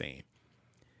what I'm saying.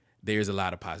 There's a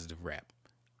lot of positive rap.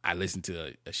 I listen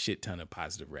to a shit ton of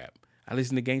positive rap. I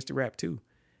listen to gangster rap too.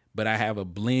 But I have a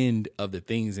blend of the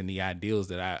things and the ideals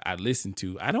that I listen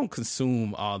to. I don't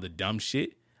consume all the dumb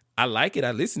shit. I like it.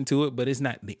 I listen to it, but it's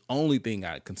not the only thing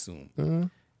I consume. Mm-hmm.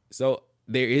 So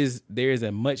there is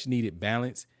a much needed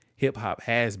balance. Hip hop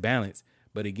has balance,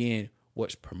 but again,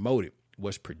 what's promoted,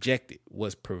 what's projected,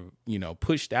 what's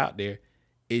pushed out there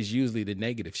is usually the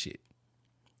negative shit.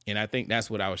 And I think that's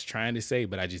what I was trying to say,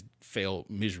 but I just failed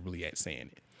miserably at saying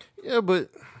it. Yeah,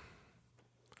 but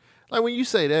like when you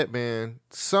say that, man,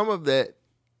 some of that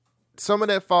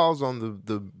falls on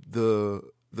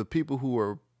the people who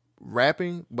are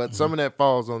rapping, but some of that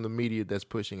falls on the media that's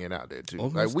pushing it out there too.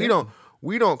 Like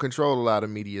we don't control a lot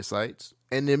of media sites,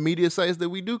 and the media sites that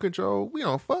we do control, we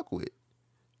don't fuck with.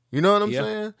 You know what I'm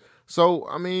saying? So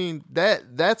I mean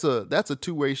that's a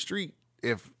two-way street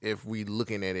if we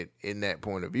looking at it in that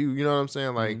point of view. You know what I'm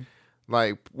saying?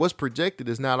 Like what's projected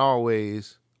is not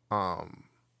always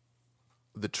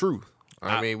the truth.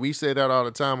 I mean, we say that all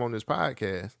the time on this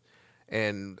podcast,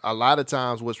 and a lot of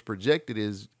times what's projected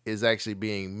is actually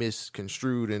being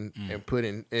misconstrued and put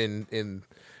in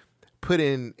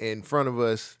front of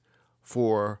us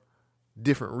for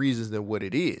different reasons than what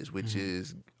it is, which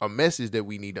is a message that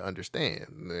we need to understand.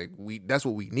 Like that's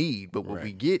what we need, but what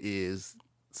we get is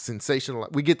sensational.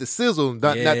 We get the sizzle,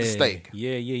 not the steak.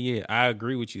 Yeah. I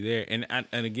agree with you there, and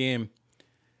again,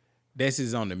 this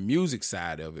is on the music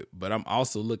side of it, but I'm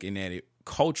also looking at it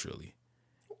culturally.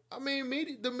 I mean,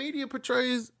 the media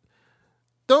portrays.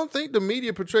 Don't think the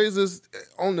media portrays us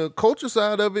on the culture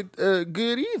side of it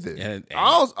good either. And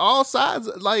all sides,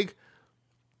 like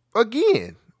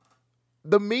again,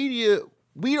 the media.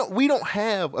 We don't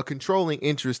have a controlling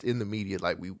interest in the media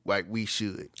like we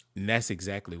should. And that's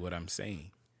exactly what I'm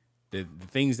saying. The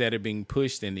things that are being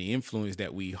pushed and the influence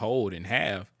that we hold and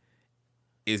have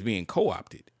is being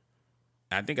co-opted.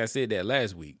 I think I said that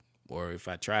last week, or if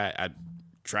I tried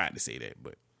to say that,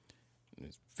 but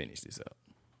let's finish this up.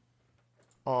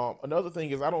 Another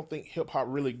thing is I don't think hip hop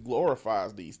really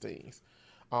glorifies these things.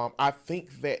 I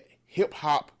think that hip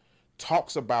hop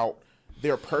talks about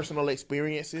their personal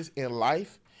experiences in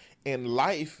life, and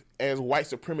life, as white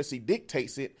supremacy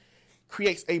dictates it,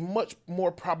 creates a much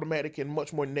more problematic and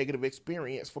much more negative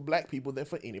experience for black people than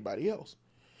for anybody else.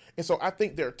 And so I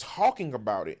think they're talking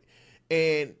about it,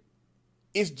 and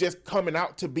it's just coming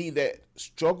out to be that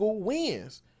struggle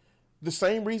wins. The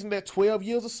same reason that 12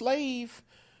 Years a Slave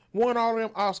won all of them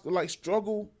Oscars, like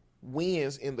struggle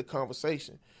wins in the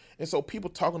conversation. And so people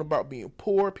talking about being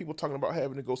poor, people talking about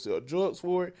having to go sell drugs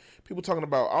for it, people talking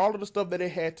about all of the stuff that they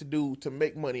had to do to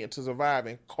make money and to survive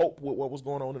and cope with what was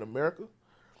going on in America.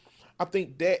 I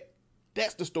think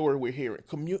that's the story we're hearing.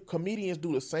 Comedians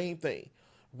do the same thing.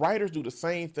 Writers do the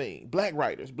same thing. Black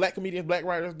writers, black comedians, black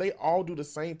writers, they all do the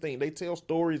same thing. They tell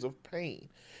stories of pain.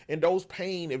 And those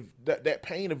pain, that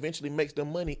pain eventually makes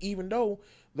them money, even though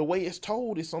the way it's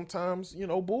told is sometimes,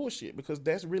 bullshit, because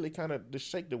that's really kind of the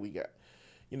shake that we got.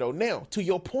 Now, to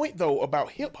your point, though, about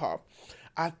hip-hop,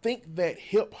 I think that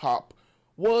hip-hop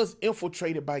was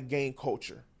infiltrated by gang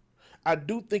culture. I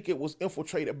do think it was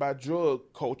infiltrated by drug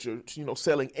culture,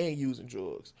 selling and using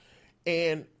drugs.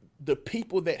 And the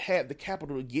people that had the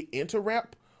capital to get into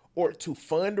rap or to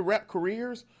fund rap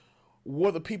careers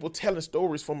were the people telling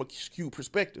stories from a skewed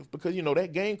perspective. Because,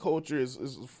 that gang culture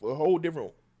is a whole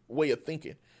different way of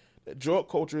thinking. That drug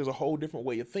culture is a whole different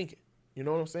way of thinking. You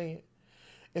know what I'm saying?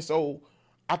 And so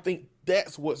I think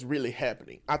that's what's really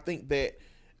happening. I think that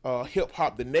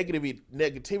hip-hop, the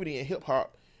negativity in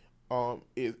hip-hop,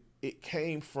 it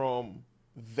came from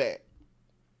that.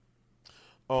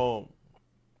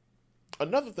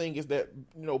 Another thing is that,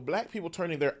 black people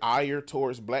turning their ire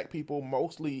towards black people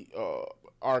mostly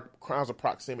are crimes of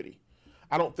proximity.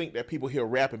 I don't think that people hear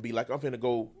rap and be like, I'm finna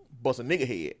go bust a nigga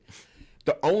head.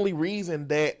 The only reason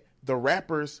that the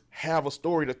rappers have a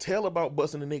story to tell about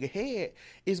busting a nigga head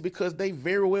is because they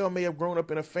very well may have grown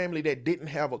up in a family that didn't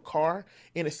have a car,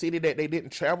 in a city that they didn't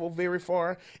travel very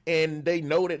far, and they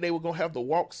know that they were going to have to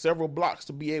walk several blocks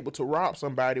to be able to rob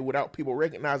somebody without people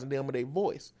recognizing them or their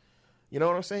voice. You know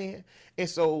what I'm saying? And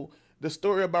so the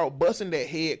story about busting that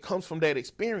head comes from that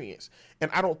experience.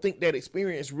 And I don't think that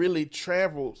experience really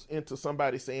travels into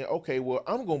somebody saying, okay, well,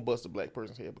 I'm going to bust a black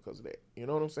person's head because of that. You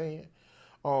know what I'm saying?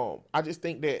 I just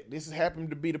think that this has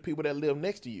happened to be the people that live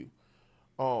next to you.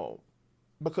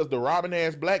 Because the robbing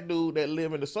ass black dude that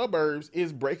live in the suburbs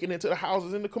is breaking into the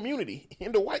houses in the community,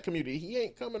 in the white community. He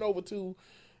ain't coming over to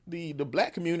the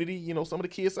black community. You know, some of the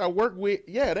kids I work with,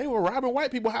 yeah, they were robbing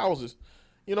white people houses.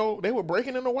 You know, they were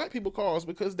breaking into white people cars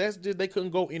because that's just, they couldn't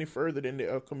go any further than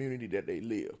the community that they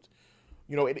lived.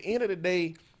 You know, at the end of the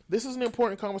day, this is an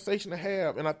important conversation to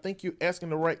have, and I think you're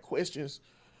asking the right questions,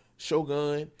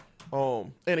 Shogun.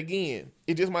 And again,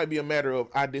 it just might be a matter of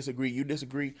I disagree, you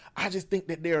disagree. I just think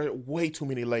that there are way too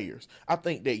many layers. I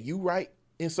think that you right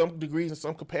in some degrees, in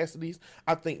some capacities.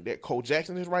 I think that Cole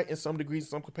Jackson is right in some degrees, in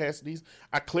some capacities.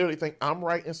 I clearly think I'm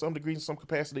right in some degrees, in some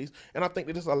capacities. And I think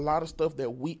that there's a lot of stuff that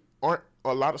we aren't,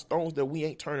 a lot of stones that we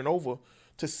ain't turning over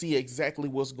to see exactly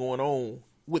what's going on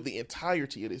with the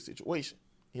entirety of this situation.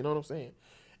 You know what I'm saying?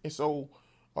 And so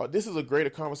this is a greater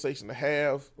conversation to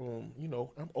have. You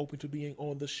know, I'm open to being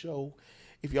on the show.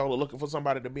 If y'all are looking for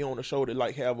somebody to be on the show to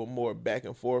like have a more back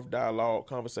and forth dialogue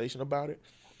conversation about it,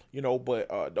 you know,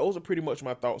 but those are pretty much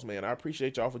my thoughts, man. I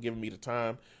appreciate y'all for giving me the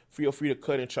time. Feel free to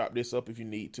cut and chop this up if you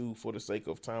need to for the sake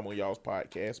of time on y'all's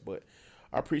podcast. But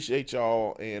I appreciate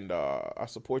y'all, and I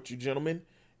support you, gentlemen,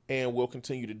 and we'll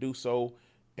continue to do so.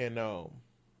 And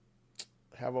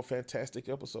have a fantastic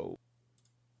episode.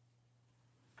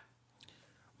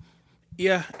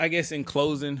 Yeah, I guess in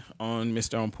closing on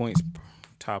Mr. On Point's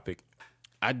topic,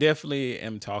 I definitely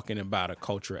am talking about a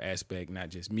cultural aspect, not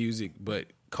just music, but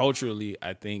culturally,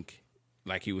 I think,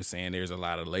 like he was saying, there's a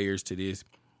lot of layers to this.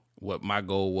 What my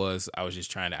goal was, I was just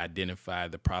trying to identify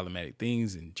the problematic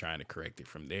things and trying to correct it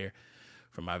from there.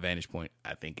 From my vantage point,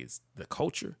 I think it's the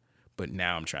culture, but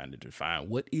now I'm trying to define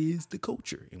what is the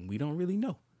culture, and we don't really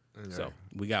know. Okay. So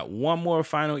we got one more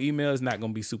final email. It's not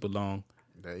going to be super long.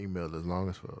 That email is long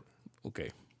as fuck.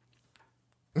 Okay.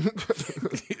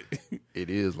 It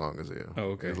is long as hell. Oh,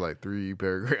 okay. It's like 3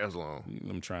 paragraphs long.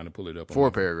 I'm trying to pull it up. 4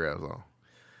 paragraphs long.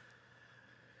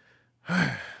 All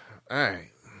right.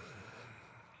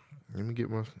 Let me get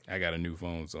my... I got a new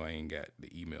phone, so I ain't got the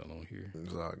email on here.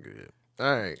 It's all good.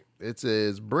 All right. It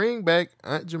says, bring back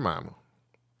Aunt Jemima.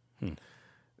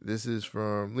 This is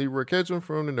from Leroy Ketchum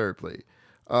from the Nerd Plate.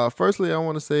 Firstly, I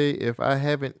want to say, if I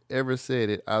haven't ever said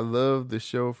it, I love the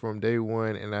show from day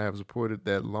one, and I have supported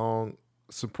that long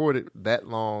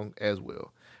as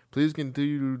well. Please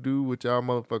continue to do what y'all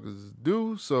motherfuckers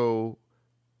do so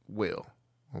well.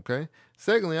 Okay.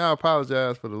 Secondly, I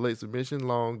apologize for the late submission.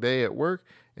 Long day at work,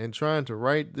 and trying to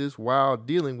write this while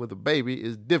dealing with a baby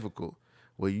is difficult.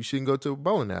 Well, you shouldn't go to a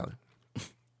bowling alley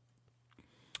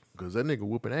because that nigga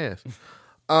whooping ass.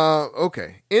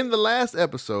 Okay. In the last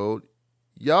episode,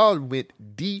 y'all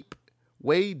went deep,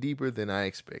 way deeper than I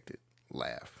expected.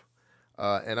 Laugh.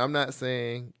 And I'm not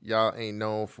saying y'all ain't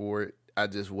known for it. I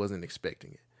just wasn't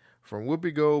expecting it. From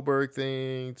Whoopi Goldberg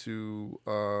thing to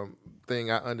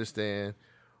thing, I understand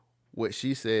what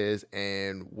she says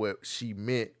and what she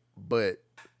meant, but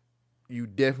you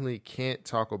definitely can't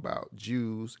talk about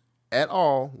Jews at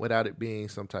all without it being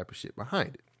some type of shit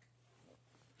behind it.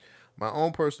 My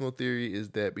own personal theory is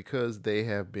that because they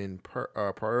have been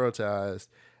prioritized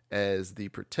as the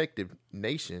protective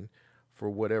nation for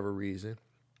whatever reason,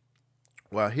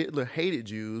 while Hitler hated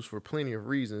Jews for plenty of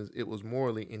reasons, it was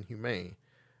morally inhumane.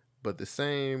 But the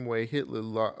same way Hitler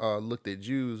looked at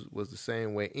Jews was the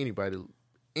same way anybody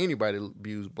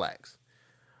views blacks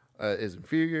as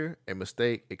inferior, a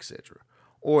mistake, etc.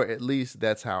 Or at least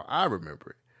that's how I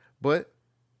remember it. But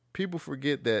people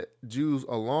forget that Jews,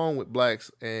 along with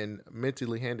blacks and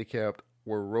mentally handicapped,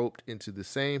 were roped into the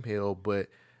same hell, but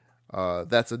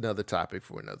that's another topic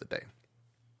for another day.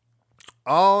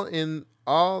 All in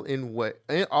all,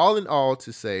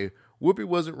 to say, Whoopi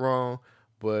wasn't wrong,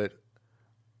 but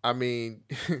I mean,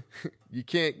 you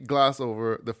can't gloss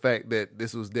over the fact that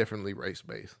this was definitely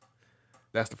race-based.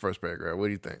 That's the first paragraph. What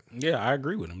do you think? Yeah, I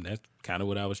agree with him. That's kind of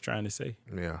what I was trying to say.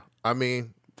 Yeah, I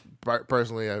mean,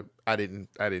 personally, I didn't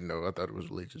know. I thought it was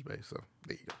religious-based. So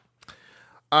there you go.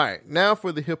 All right, now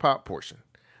for the hip hop portion.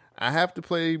 I have to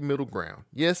play middle ground.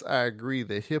 Yes, I agree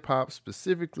that hip hop,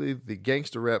 specifically the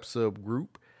gangster rap subgroup,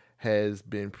 has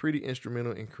been pretty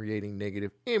instrumental in creating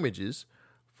negative images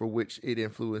for which it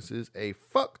influences a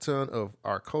fuck ton of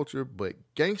our culture, but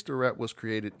gangster rap was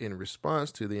created in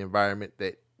response to the environment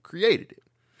that created it.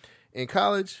 In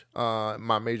college,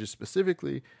 my major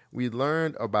specifically, we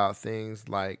learned about things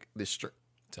like this.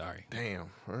 Sorry.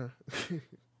 Damn. Huh?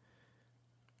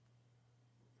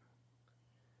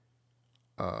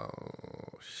 Oh,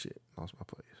 shit. Lost my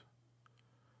place.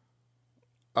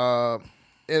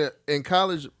 In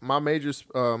college, my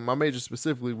major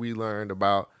specifically, we learned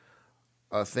about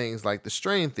things like the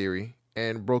strain theory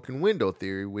and broken window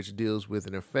theory, which deals with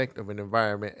an effect of an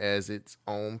environment as its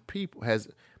own people has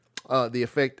the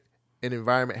effect an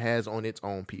environment has on its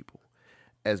own people.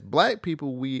 As Black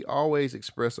people, we always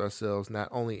express ourselves not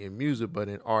only in music but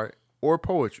in art or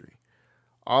poetry.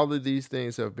 All of these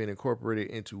things have been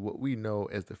incorporated into what we know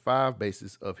as the 5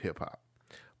 bases of hip hop.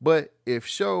 But if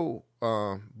show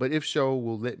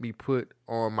will let me put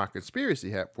on my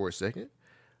conspiracy hat for a second,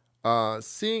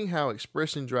 seeing how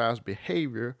expression drives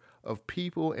behavior of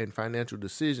people and financial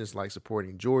decisions like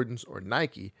supporting Jordans or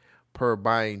Nike per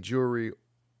buying jewelry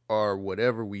or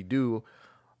whatever we do,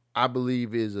 I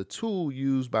believe is a tool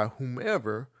used by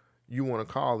whomever you want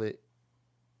to call it,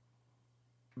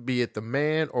 be it the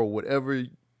man or whatever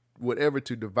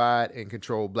to divide and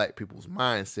control Black people's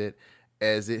mindset,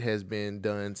 as it has been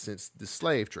done since the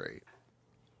slave trade.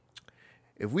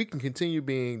 If we can continue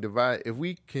being divided, if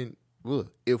we can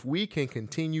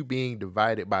continue being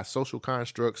divided by social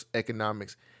constructs,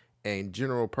 economics, and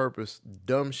general purpose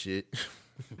dumb shit,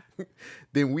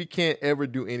 then we can't ever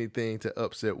do anything to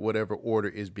upset whatever order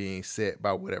is being set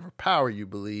by whatever power you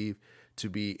believe to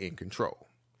be in control.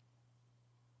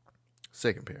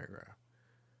 Second paragraph.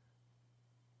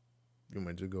 You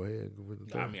might just go ahead.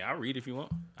 I mean, I'll read if you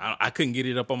want. I couldn't get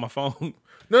it up on my phone.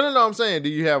 No. I'm saying, do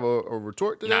you have a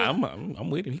retort to that? Nah, I'm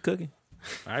with him. He cooking.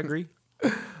 I agree.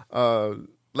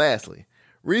 Lastly,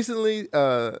 recently,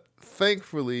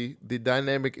 thankfully, the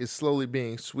dynamic is slowly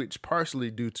being switched, partially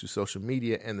due to social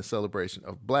media and the celebration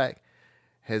of Black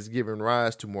has given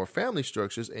rise to more family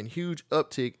structures and huge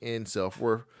uptick in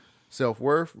self-worth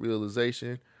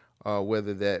realization,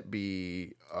 whether that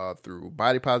be through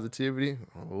body positivity,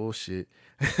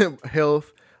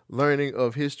 health, learning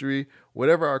of history,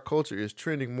 whatever our culture is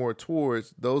trending more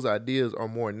towards, those ideas are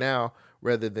more now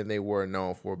rather than they were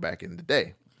known for back in the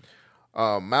day.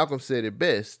 Malcolm said it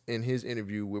best in his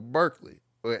interview with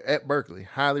at Berkeley.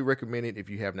 Highly recommended if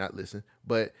you have not listened.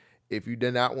 But if you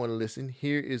do not want to listen,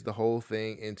 here is the whole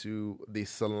thing into the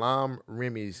Salaam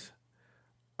Remy's.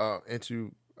 I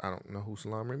don't know who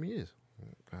Salaam Remy is.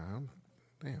 Damn.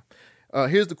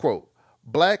 Here's the quote.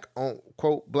 Black on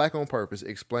Purpose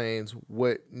explains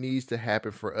what needs to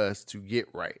happen for us to get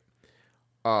right.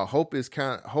 This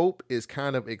kind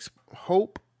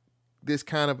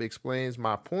of explains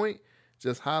my point.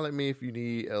 Just holler at me if you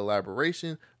need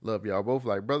elaboration. Love y'all both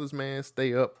like brothers, man.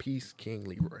 Stay up. Peace, King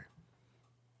Leroy.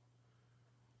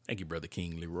 Thank you, Brother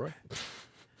King Leroy.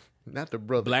 Not the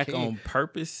brother Black King. on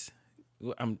Purpose.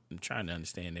 I'm trying to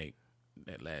understand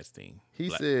that last thing. He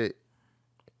said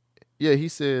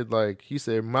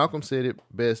Malcolm said it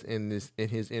best in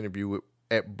his interview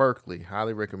at Berkeley.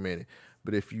 Highly recommended.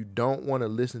 But if you don't want to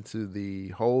listen to the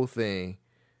whole thing,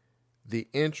 the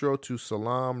intro to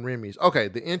Salaam Remy's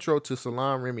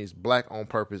Black on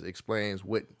Purpose explains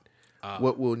what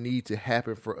will need to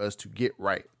happen for us to get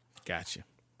right. Gotcha.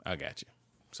 I got you.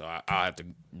 So I'll have to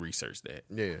research that.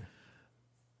 Yeah.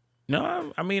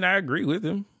 No, I mean, I agree with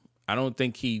him. I don't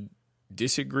think he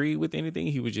disagreed with anything.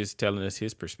 He was just telling us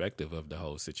his perspective of the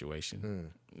whole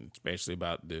situation, especially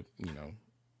about the,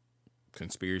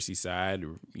 conspiracy side,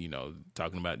 or,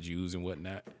 talking about Jews and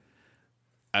whatnot.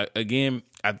 I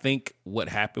think what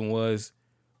happened was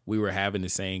we were having the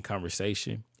same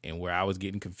conversation, and where I was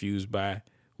getting confused by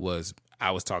was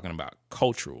I was talking about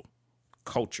culture.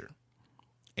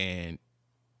 And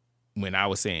when I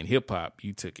was saying hip hop,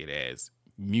 you took it as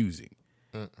music.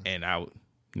 And I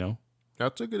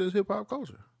took it as hip hop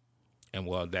culture. And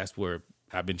well, that's where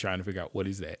I've been trying to figure out what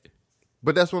is that.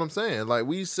 But that's what I'm saying. Like,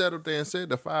 we sat up there and said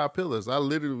the 5 pillars. I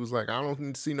literally was like, I don't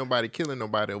need to see nobody killing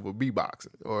nobody over beatboxing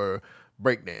or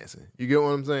breakdancing. You get what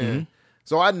I'm saying? Mm-hmm.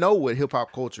 So I know what hip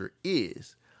hop culture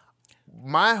is.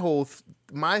 My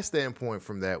standpoint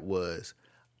from that was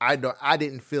I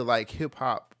didn't feel like hip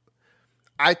hop.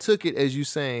 I took it as you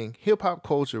saying hip hop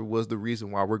culture was the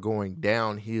reason why we're going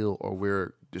downhill or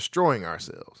we're destroying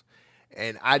ourselves.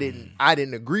 And I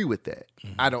didn't agree with that.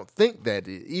 Mm-hmm. I don't think that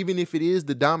even if it is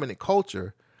the dominant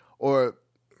culture, or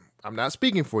I'm not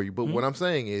speaking for you, but what I'm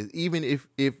saying is, even if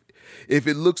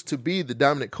it looks to be the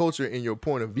dominant culture in your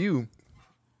point of view,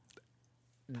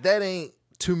 that ain't,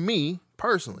 to me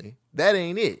personally, that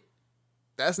ain't it.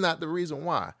 That's not the reason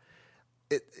why.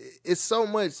 It's so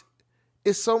much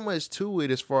to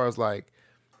it, as far as like,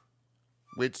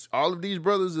 which all of these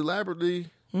brothers elaborately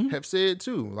have said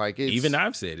too. Like, even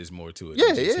I've said it's more to it.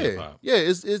 Yeah.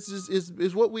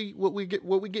 It's what we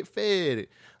get fed.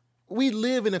 We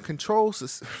live in a control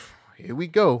system. Here we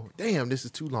go. Damn, this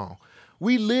is too long.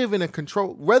 We live in a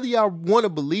control. Whether y'all want to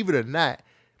believe it or not,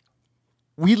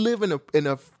 we live in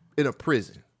a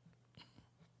prison.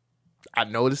 I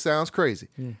know this sounds crazy,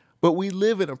 but we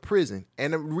live in a prison.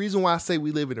 And the reason why I say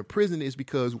we live in a prison is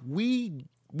because we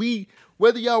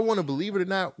whether y'all want to believe it or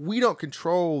not, we don't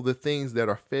control the things that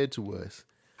are fed to us.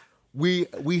 We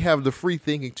have the free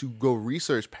thinking to go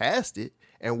research past it,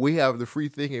 and we have the free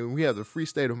thinking, we have the free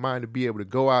state of mind to be able to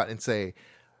go out and say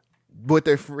what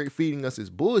they're feeding us is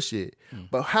bullshit.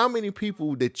 But how many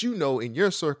people that you know in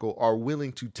your circle are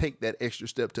willing to take that extra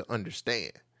step to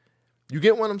understand? You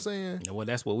get what I'm saying? Well,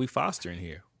 that's what we fostering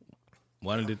here.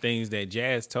 One of the things that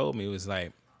Jazz told me was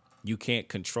like, you can't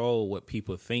control what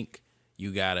people think.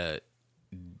 You gotta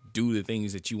do the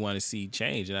things that you want to see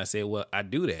change. And I said, well, I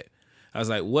do that. I was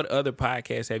like, what other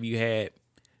podcasts have you had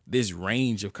this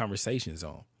range of conversations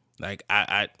on? Like,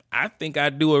 I think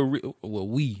I do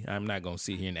I'm not going to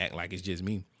sit here and act like it's just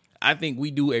me. I think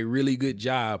we do a really good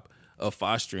job of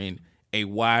fostering a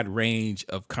wide range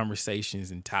of conversations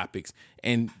and topics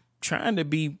and trying to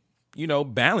be,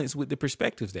 balanced with the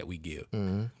perspectives that we give.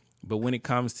 Mm-hmm. But when it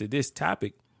comes to this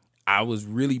topic, I was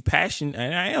really passionate,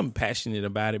 and I am passionate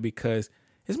about it because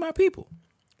it's my people.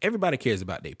 Everybody cares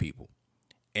about their people.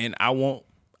 And I want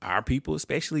our people,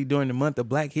 especially during the month of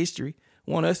Black History,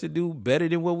 want us to do better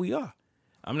than what we are.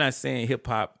 I'm not saying hip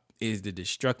hop is the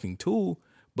destructing tool,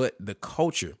 but the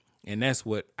culture. And that's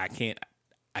what I can't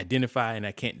identify and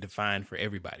I can't define for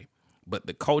everybody. But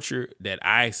the culture that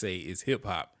I say is hip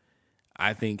hop,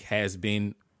 I think has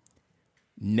been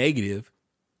negative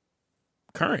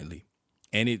currently.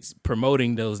 And it's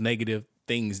promoting those negative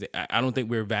things that I don't think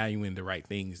we're valuing the right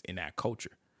things in our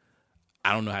culture.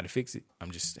 I don't know how to fix it.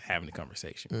 I'm just having a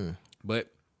conversation.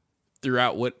 But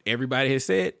throughout what everybody has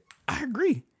said, I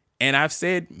agree. And I've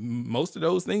said most of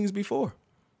those things before,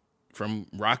 from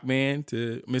Rockman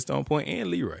to Mr. On Point and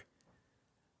Leroy.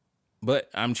 But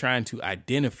I'm trying to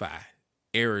identify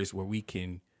areas where we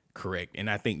can correct. And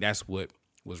I think that's what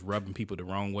was rubbing people the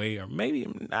wrong way. Or maybe,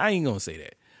 I ain't going to say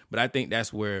that. But I think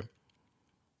that's where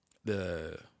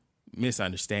the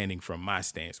misunderstanding from my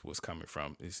stance was coming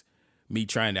from, is me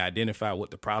trying to identify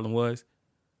what the problem was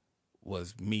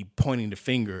me pointing the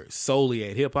finger solely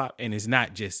at hip hop. And it's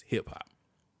not just hip hop.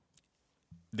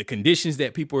 The conditions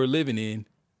that people are living in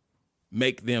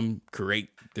make them create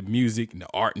the music and the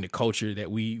art and the culture that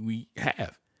we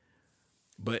have.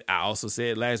 But I also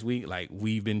said last week, like,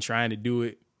 we've been trying to do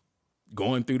it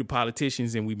going through the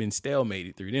politicians and we've been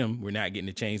stalemated through them. We're not getting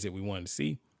the change that we wanted to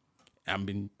see. I've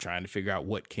been trying to figure out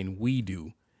what can we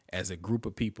do as a group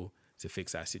of people to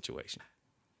fix our situation.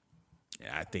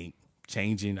 And I think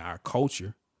changing our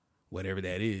culture, whatever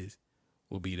that is,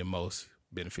 will be the most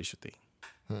beneficial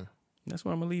thing. That's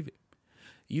where I'm going to leave it.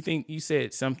 You think you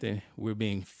said something, we're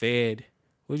being fed.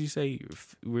 What did you say?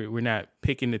 We're not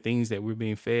picking the things that we're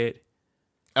being fed.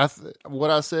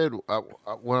 What I'm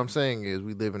saying is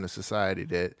we live in a society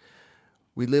that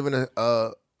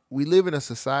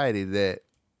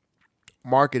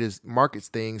markets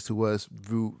things to us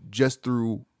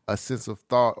through a sense of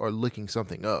thought or looking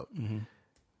something up. Mm-hmm.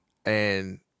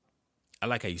 And I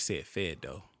like how you said fed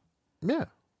though. Yeah.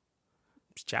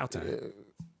 It's chow time.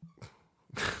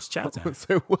 It's chow time.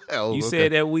 Well, you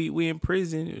said that we in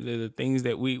prison, the things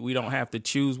that we don't have to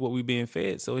choose what we being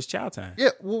fed, so it's chow time.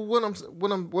 Yeah, well,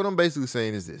 what I'm basically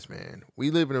saying is this, man.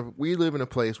 We live in a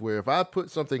place where if I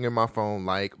put something in my phone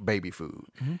like baby food,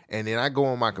 mm-hmm. and then I go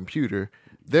on my computer,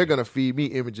 they're gonna feed me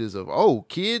images of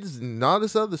kids and all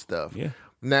this other stuff. Yeah.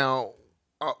 Now,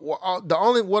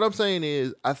 what I'm saying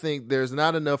is, I think there's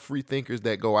not enough free thinkers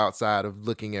that go outside of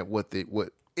looking at what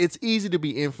it's easy to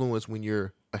be influenced when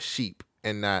you're a sheep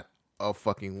and not a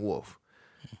fucking wolf.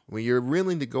 When you're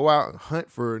willing to go out and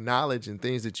hunt for knowledge and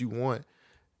things that you want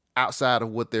outside of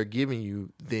what they're giving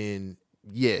you, then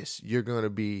yes, you're going to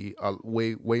be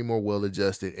way more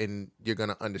well-adjusted and you're going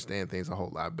to understand things a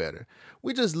whole lot better.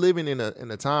 We're just living in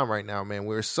a time right now, man,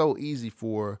 where it's so easy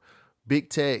for big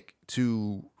tech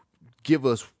to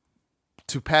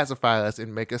pacify us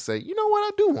and make us say, you know what,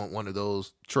 I do want one of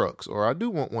those trucks, or I do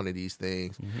want one of these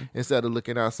things, mm-hmm. instead of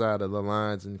looking outside of the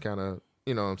lines and kind of,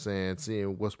 you know what I'm saying,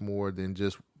 seeing what's more than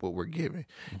just what we're giving.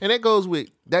 Mm-hmm. And that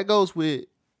goes with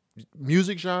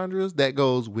music genres, that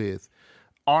goes with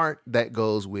art, that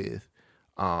goes with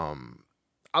a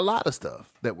lot of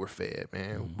stuff that we're fed,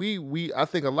 man. Mm-hmm. I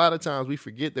think a lot of times we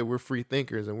forget that we're free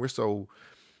thinkers, and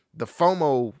the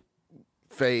FOMO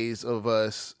phase of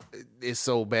us is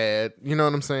so bad. You know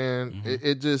what I'm saying? Mm-hmm.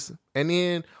 It just, and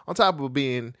then on top of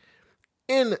being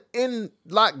in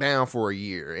lockdown for a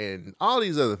year and all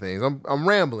these other things, I'm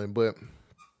rambling, but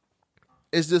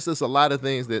it's just a lot of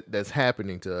things that's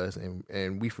happening to us,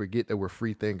 and we forget that we're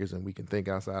free thinkers and we can think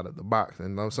outside of the box.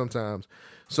 And sometimes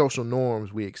social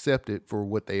norms, we accept it for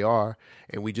what they are,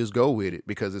 and we just go with it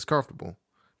because it's comfortable.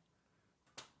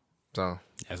 So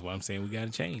that's why I'm saying we got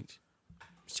to change.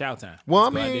 It's chow time. Well,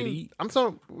 Let's I go out there to mean, eat. I'm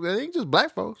talking. It ain't just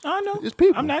black folks. I know. It's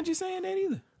people. I'm not just saying that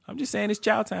either. I'm just saying it's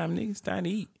chow time, nigga. It's time to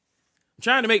eat. I'm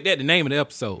trying to make that the name of the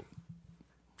episode.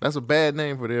 That's a bad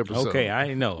name for the episode. Okay, I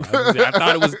didn't know. I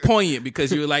thought it was poignant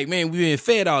because you were like, man, we've been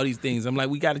fed all these things. I'm like,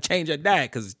 we got to change our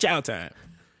diet because it's chow time.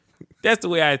 That's the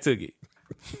way I took it.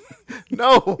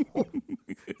 No,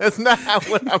 that's not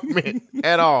what I meant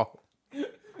at all.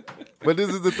 But this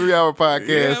is the 3-hour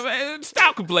podcast. Yeah, man,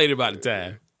 stop complaining about the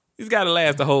time. It's got to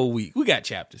last the whole week. We got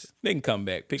chapters. They can come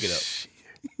back, pick it up.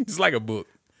 It's like a book.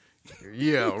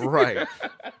 Yeah, right.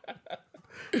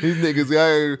 These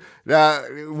niggas, now,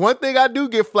 one thing I do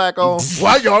get flack on,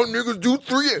 why y'all niggas do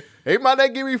 3? They might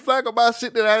not give me flack about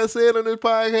shit that I done said on this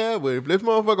podcast, but if this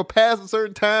motherfucker pass a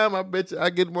certain time, I bet you I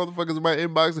get motherfuckers in my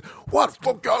inbox, why the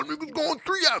fuck y'all niggas going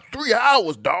 3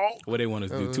 hours, dog? What they want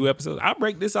us to do, 2 episodes? I'll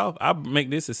break this off. I'll make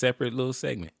this a separate little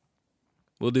segment.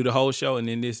 We'll do the whole show and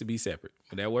then this will be separate.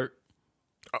 Would that work?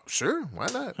 Oh, sure, why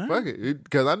not? Fuck it.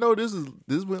 Because I know this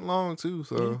went long too,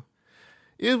 so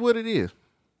it is what it is.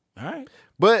 All right.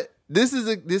 But this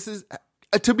is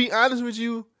to be honest with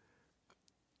you,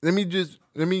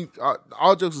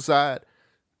 all jokes aside,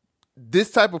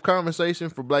 this type of conversation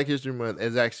for Black History Month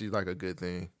is actually like a good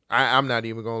thing. I'm not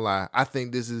even gonna lie. I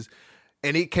think this is,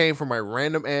 and it came from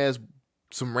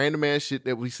some random ass shit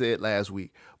that we said last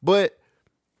week. But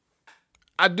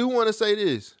I do want to say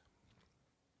this.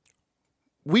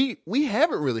 We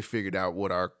haven't really figured out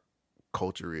what our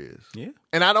culture is. Yeah.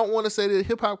 And I don't want to say that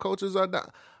hip hop cultures are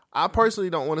I personally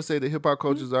don't want to say that hip hop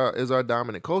cultures is our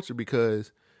dominant culture,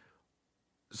 because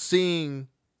seeing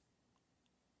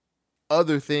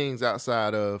other things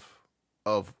outside of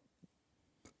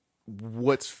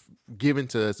what's given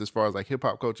to us as far as like hip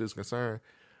hop culture is concerned,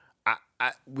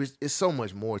 it's so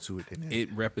much more to it than that.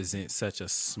 It represents such a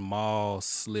small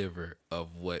sliver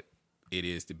of what it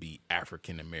is to be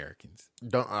African Americans.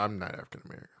 I'm not African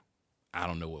American. I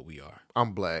don't know what we are.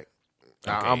 I'm black.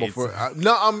 Okay,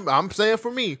 I'm saying for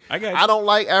me, I got you. I don't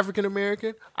like African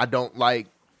American. I don't like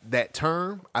that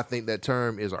term. I think that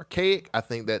term is archaic. I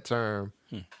think that term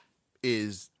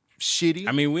is shitty.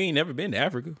 I mean, we ain't never been to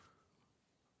Africa,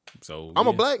 so I'm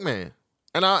a black man,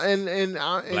 and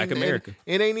Black American.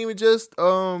 It ain't even just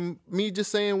me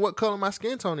just saying what color my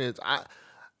skin tone is.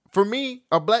 For me,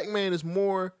 a black man is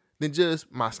more than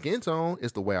just my skin tone.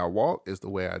 It's the way I walk. It's the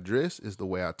way I dress. It's the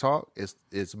way I talk.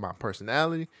 It's my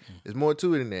personality. There's more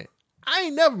to it than that. I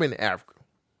ain't never been to Africa.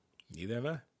 Neither have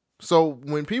I. So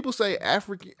when people say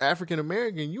African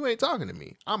American, you ain't talking to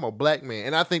me. I'm a black man,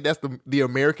 and I think that's the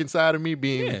American side of me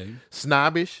being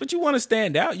snobbish. But you want to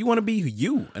stand out. You want to be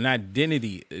you, an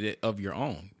identity of your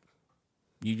own.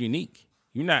 You're unique.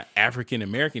 You're not African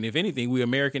American. If anything, we're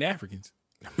American Africans.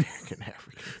 American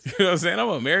African. You know what I'm saying? I'm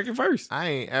American first. I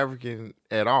ain't African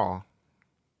at all.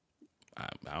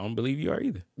 I don't believe you are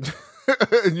either.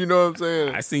 You know what I'm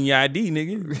saying? I seen your ID,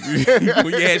 nigga.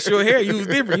 When you had short hair, you was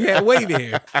different. You had wavy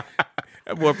hair.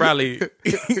 That boy probably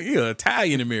you're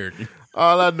Italian American.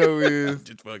 All I know is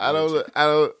I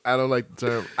don't like the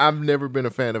term. I've never been a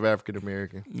fan of African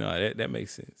American. No, that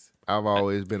makes sense. I've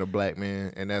always been a black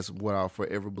man, and that's what I'll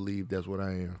forever believe. That's what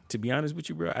I am. To be honest with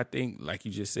you, bro, I think, like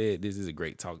you just said, this is a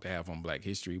great talk to have on Black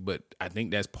history, but I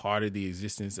think that's part of the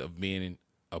existence of being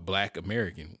a Black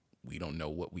American. We don't know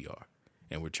what we are,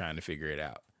 and we're trying to figure it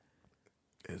out.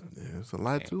 There's a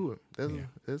lot to it.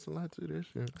 There's a lot to this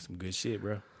shit. Some good shit,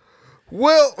 bro.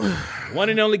 Well, one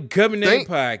and only Gubmint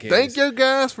podcast. Thank you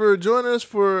guys for joining us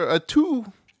for a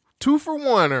two for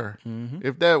one-er. Mm-hmm.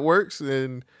 If that works,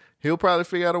 and he'll probably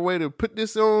figure out a way to put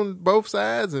this on both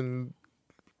sides, and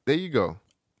there you go.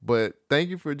 But thank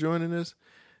you for joining us.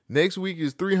 Next week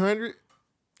is 300.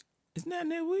 It's not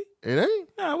that week. It ain't?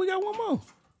 Nah, we got one more.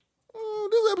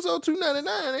 This episode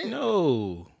 299, ain't it?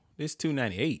 No, this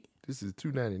 298. This is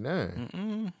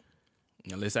 299.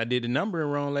 Unless I did the numbering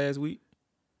wrong last week.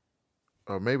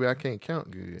 Or maybe I can't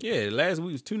count good. Yeah, last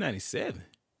week was 297.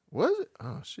 Was it?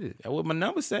 Oh, shit. That's what my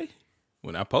numbers say.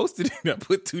 When I posted it, I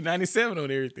put 297 on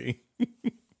everything.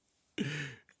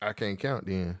 I can't count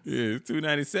then. Yeah, it's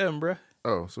 297, bro.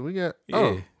 Oh, so we got... Yeah.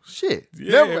 Oh, shit.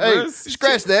 Yeah, hey,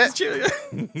 scratch that.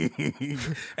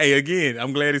 Hey, again,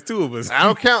 I'm glad it's two of us. I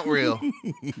don't count real.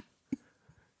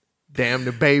 Damn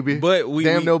the baby. But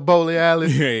Damn no Bowley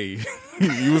Alley. Hey,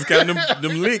 you was counting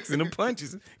them licks and them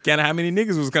punches. Counting how many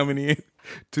niggas was coming in.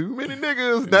 Too many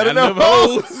niggas. Not enough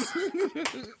hoes.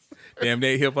 Damn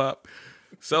that hip hop.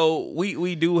 So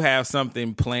we do have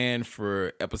something planned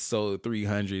for episode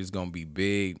 300. It's gonna be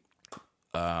big.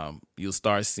 You'll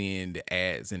start seeing the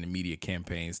ads and the media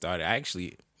campaign started.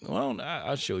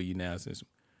 I'll show you now since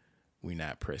we're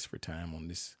not pressed for time on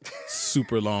this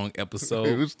super long episode.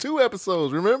 It was 2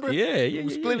 episodes, remember? Yeah. We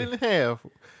split it in half.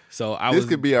 So this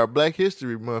could be our Black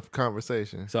History Month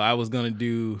conversation. So I was gonna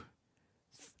do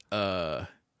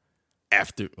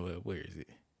after where is it?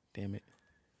 Damn it.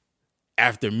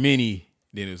 After many,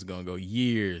 then it was gonna go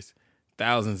years,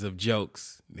 thousands of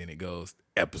jokes. Then it goes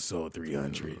episode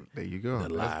 300. There you go. The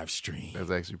live stream.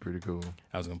 That's actually pretty cool.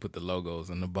 I was gonna put the logos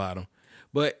on the bottom,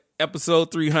 but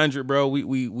episode 300, bro.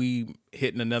 We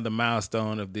hitting another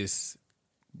milestone of this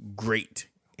great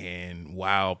and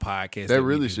wild podcast. That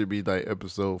really should be like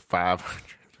episode 500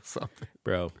 or something,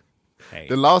 bro. Hey,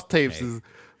 the lost tapes is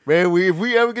man. If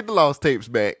we ever get the lost tapes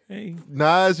back,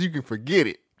 Nas, you can forget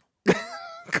it.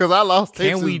 Because I lost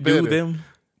tapes. Can we do them?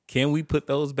 Can we put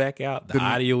those back out? The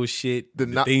audio shit,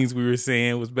 the things we were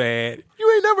saying was bad.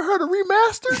 You ain't never heard of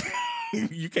remaster?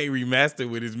 You can't remaster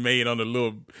what is made on a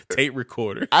little tape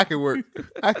recorder. I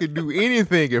could do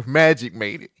anything if Magic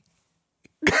made it.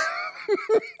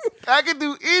 I could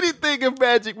do anything if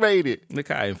Magic made it. Look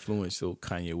how influential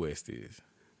Kanye West is.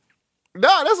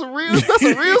 No, that's a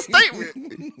real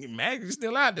statement. Magic's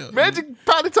still out there. Magic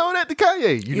probably told that to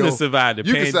Kanye. You know, survive the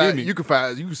pandemic. You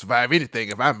can survive anything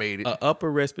if I made it.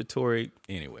 Upper respiratory.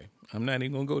 Anyway, I'm not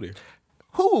even gonna go there.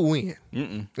 Who will win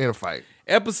in a fight?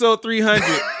 Episode 300.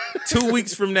 2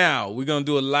 weeks from now, we're gonna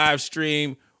do a live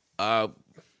stream,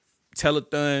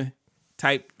 telethon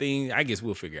type thing. I guess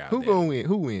we'll figure out who gonna win.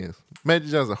 Who wins? Magic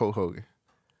Johnson or Hulk Hogan?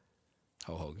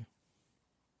 Hulk Hogan.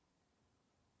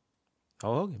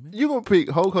 Hulk Hogan, man. You gonna pick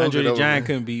Hulk Hogan? Andre the Giant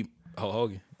couldn't beat Hulk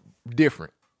Hogan.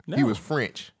 Different. No. He was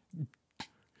French.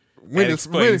 That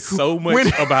explains so much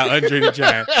about Andre the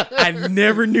Giant. I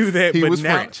never knew that, but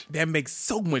now French. That makes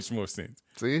so much more sense.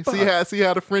 See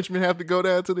how the Frenchmen have to go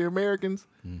down to the Americans?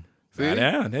 Bow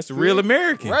down. That's a real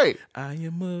American. Right. I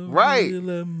am a real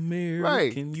American.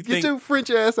 Right. You Get your French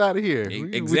ass out of here.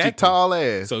 Exactly. With your tall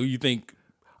ass. So you think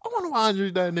I wonder why Andre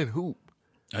didn't hoop.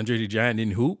 Andre the Giant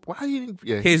didn't hoop? Why he didn't?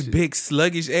 Yeah, his big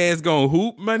sluggish ass gonna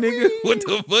hoop, my nigga. What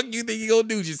the fuck you think he gonna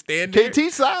do? Just stand there? Can't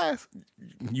teach size.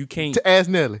 You can't. To ask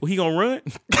Nelly. Well, he gonna run?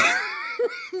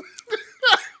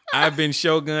 I've been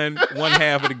Shogun, one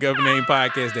half of the Gubmint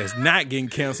podcast that's not getting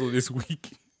canceled this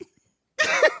week.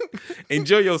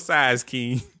 Enjoy your size,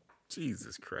 King.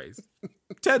 Jesus Christ.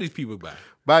 Tell these people bye.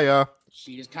 Bye, y'all.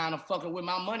 She just kind of fucking with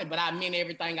my money, but I meant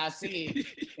everything I said,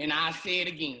 and I say it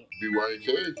again.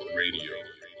 BYK Radio.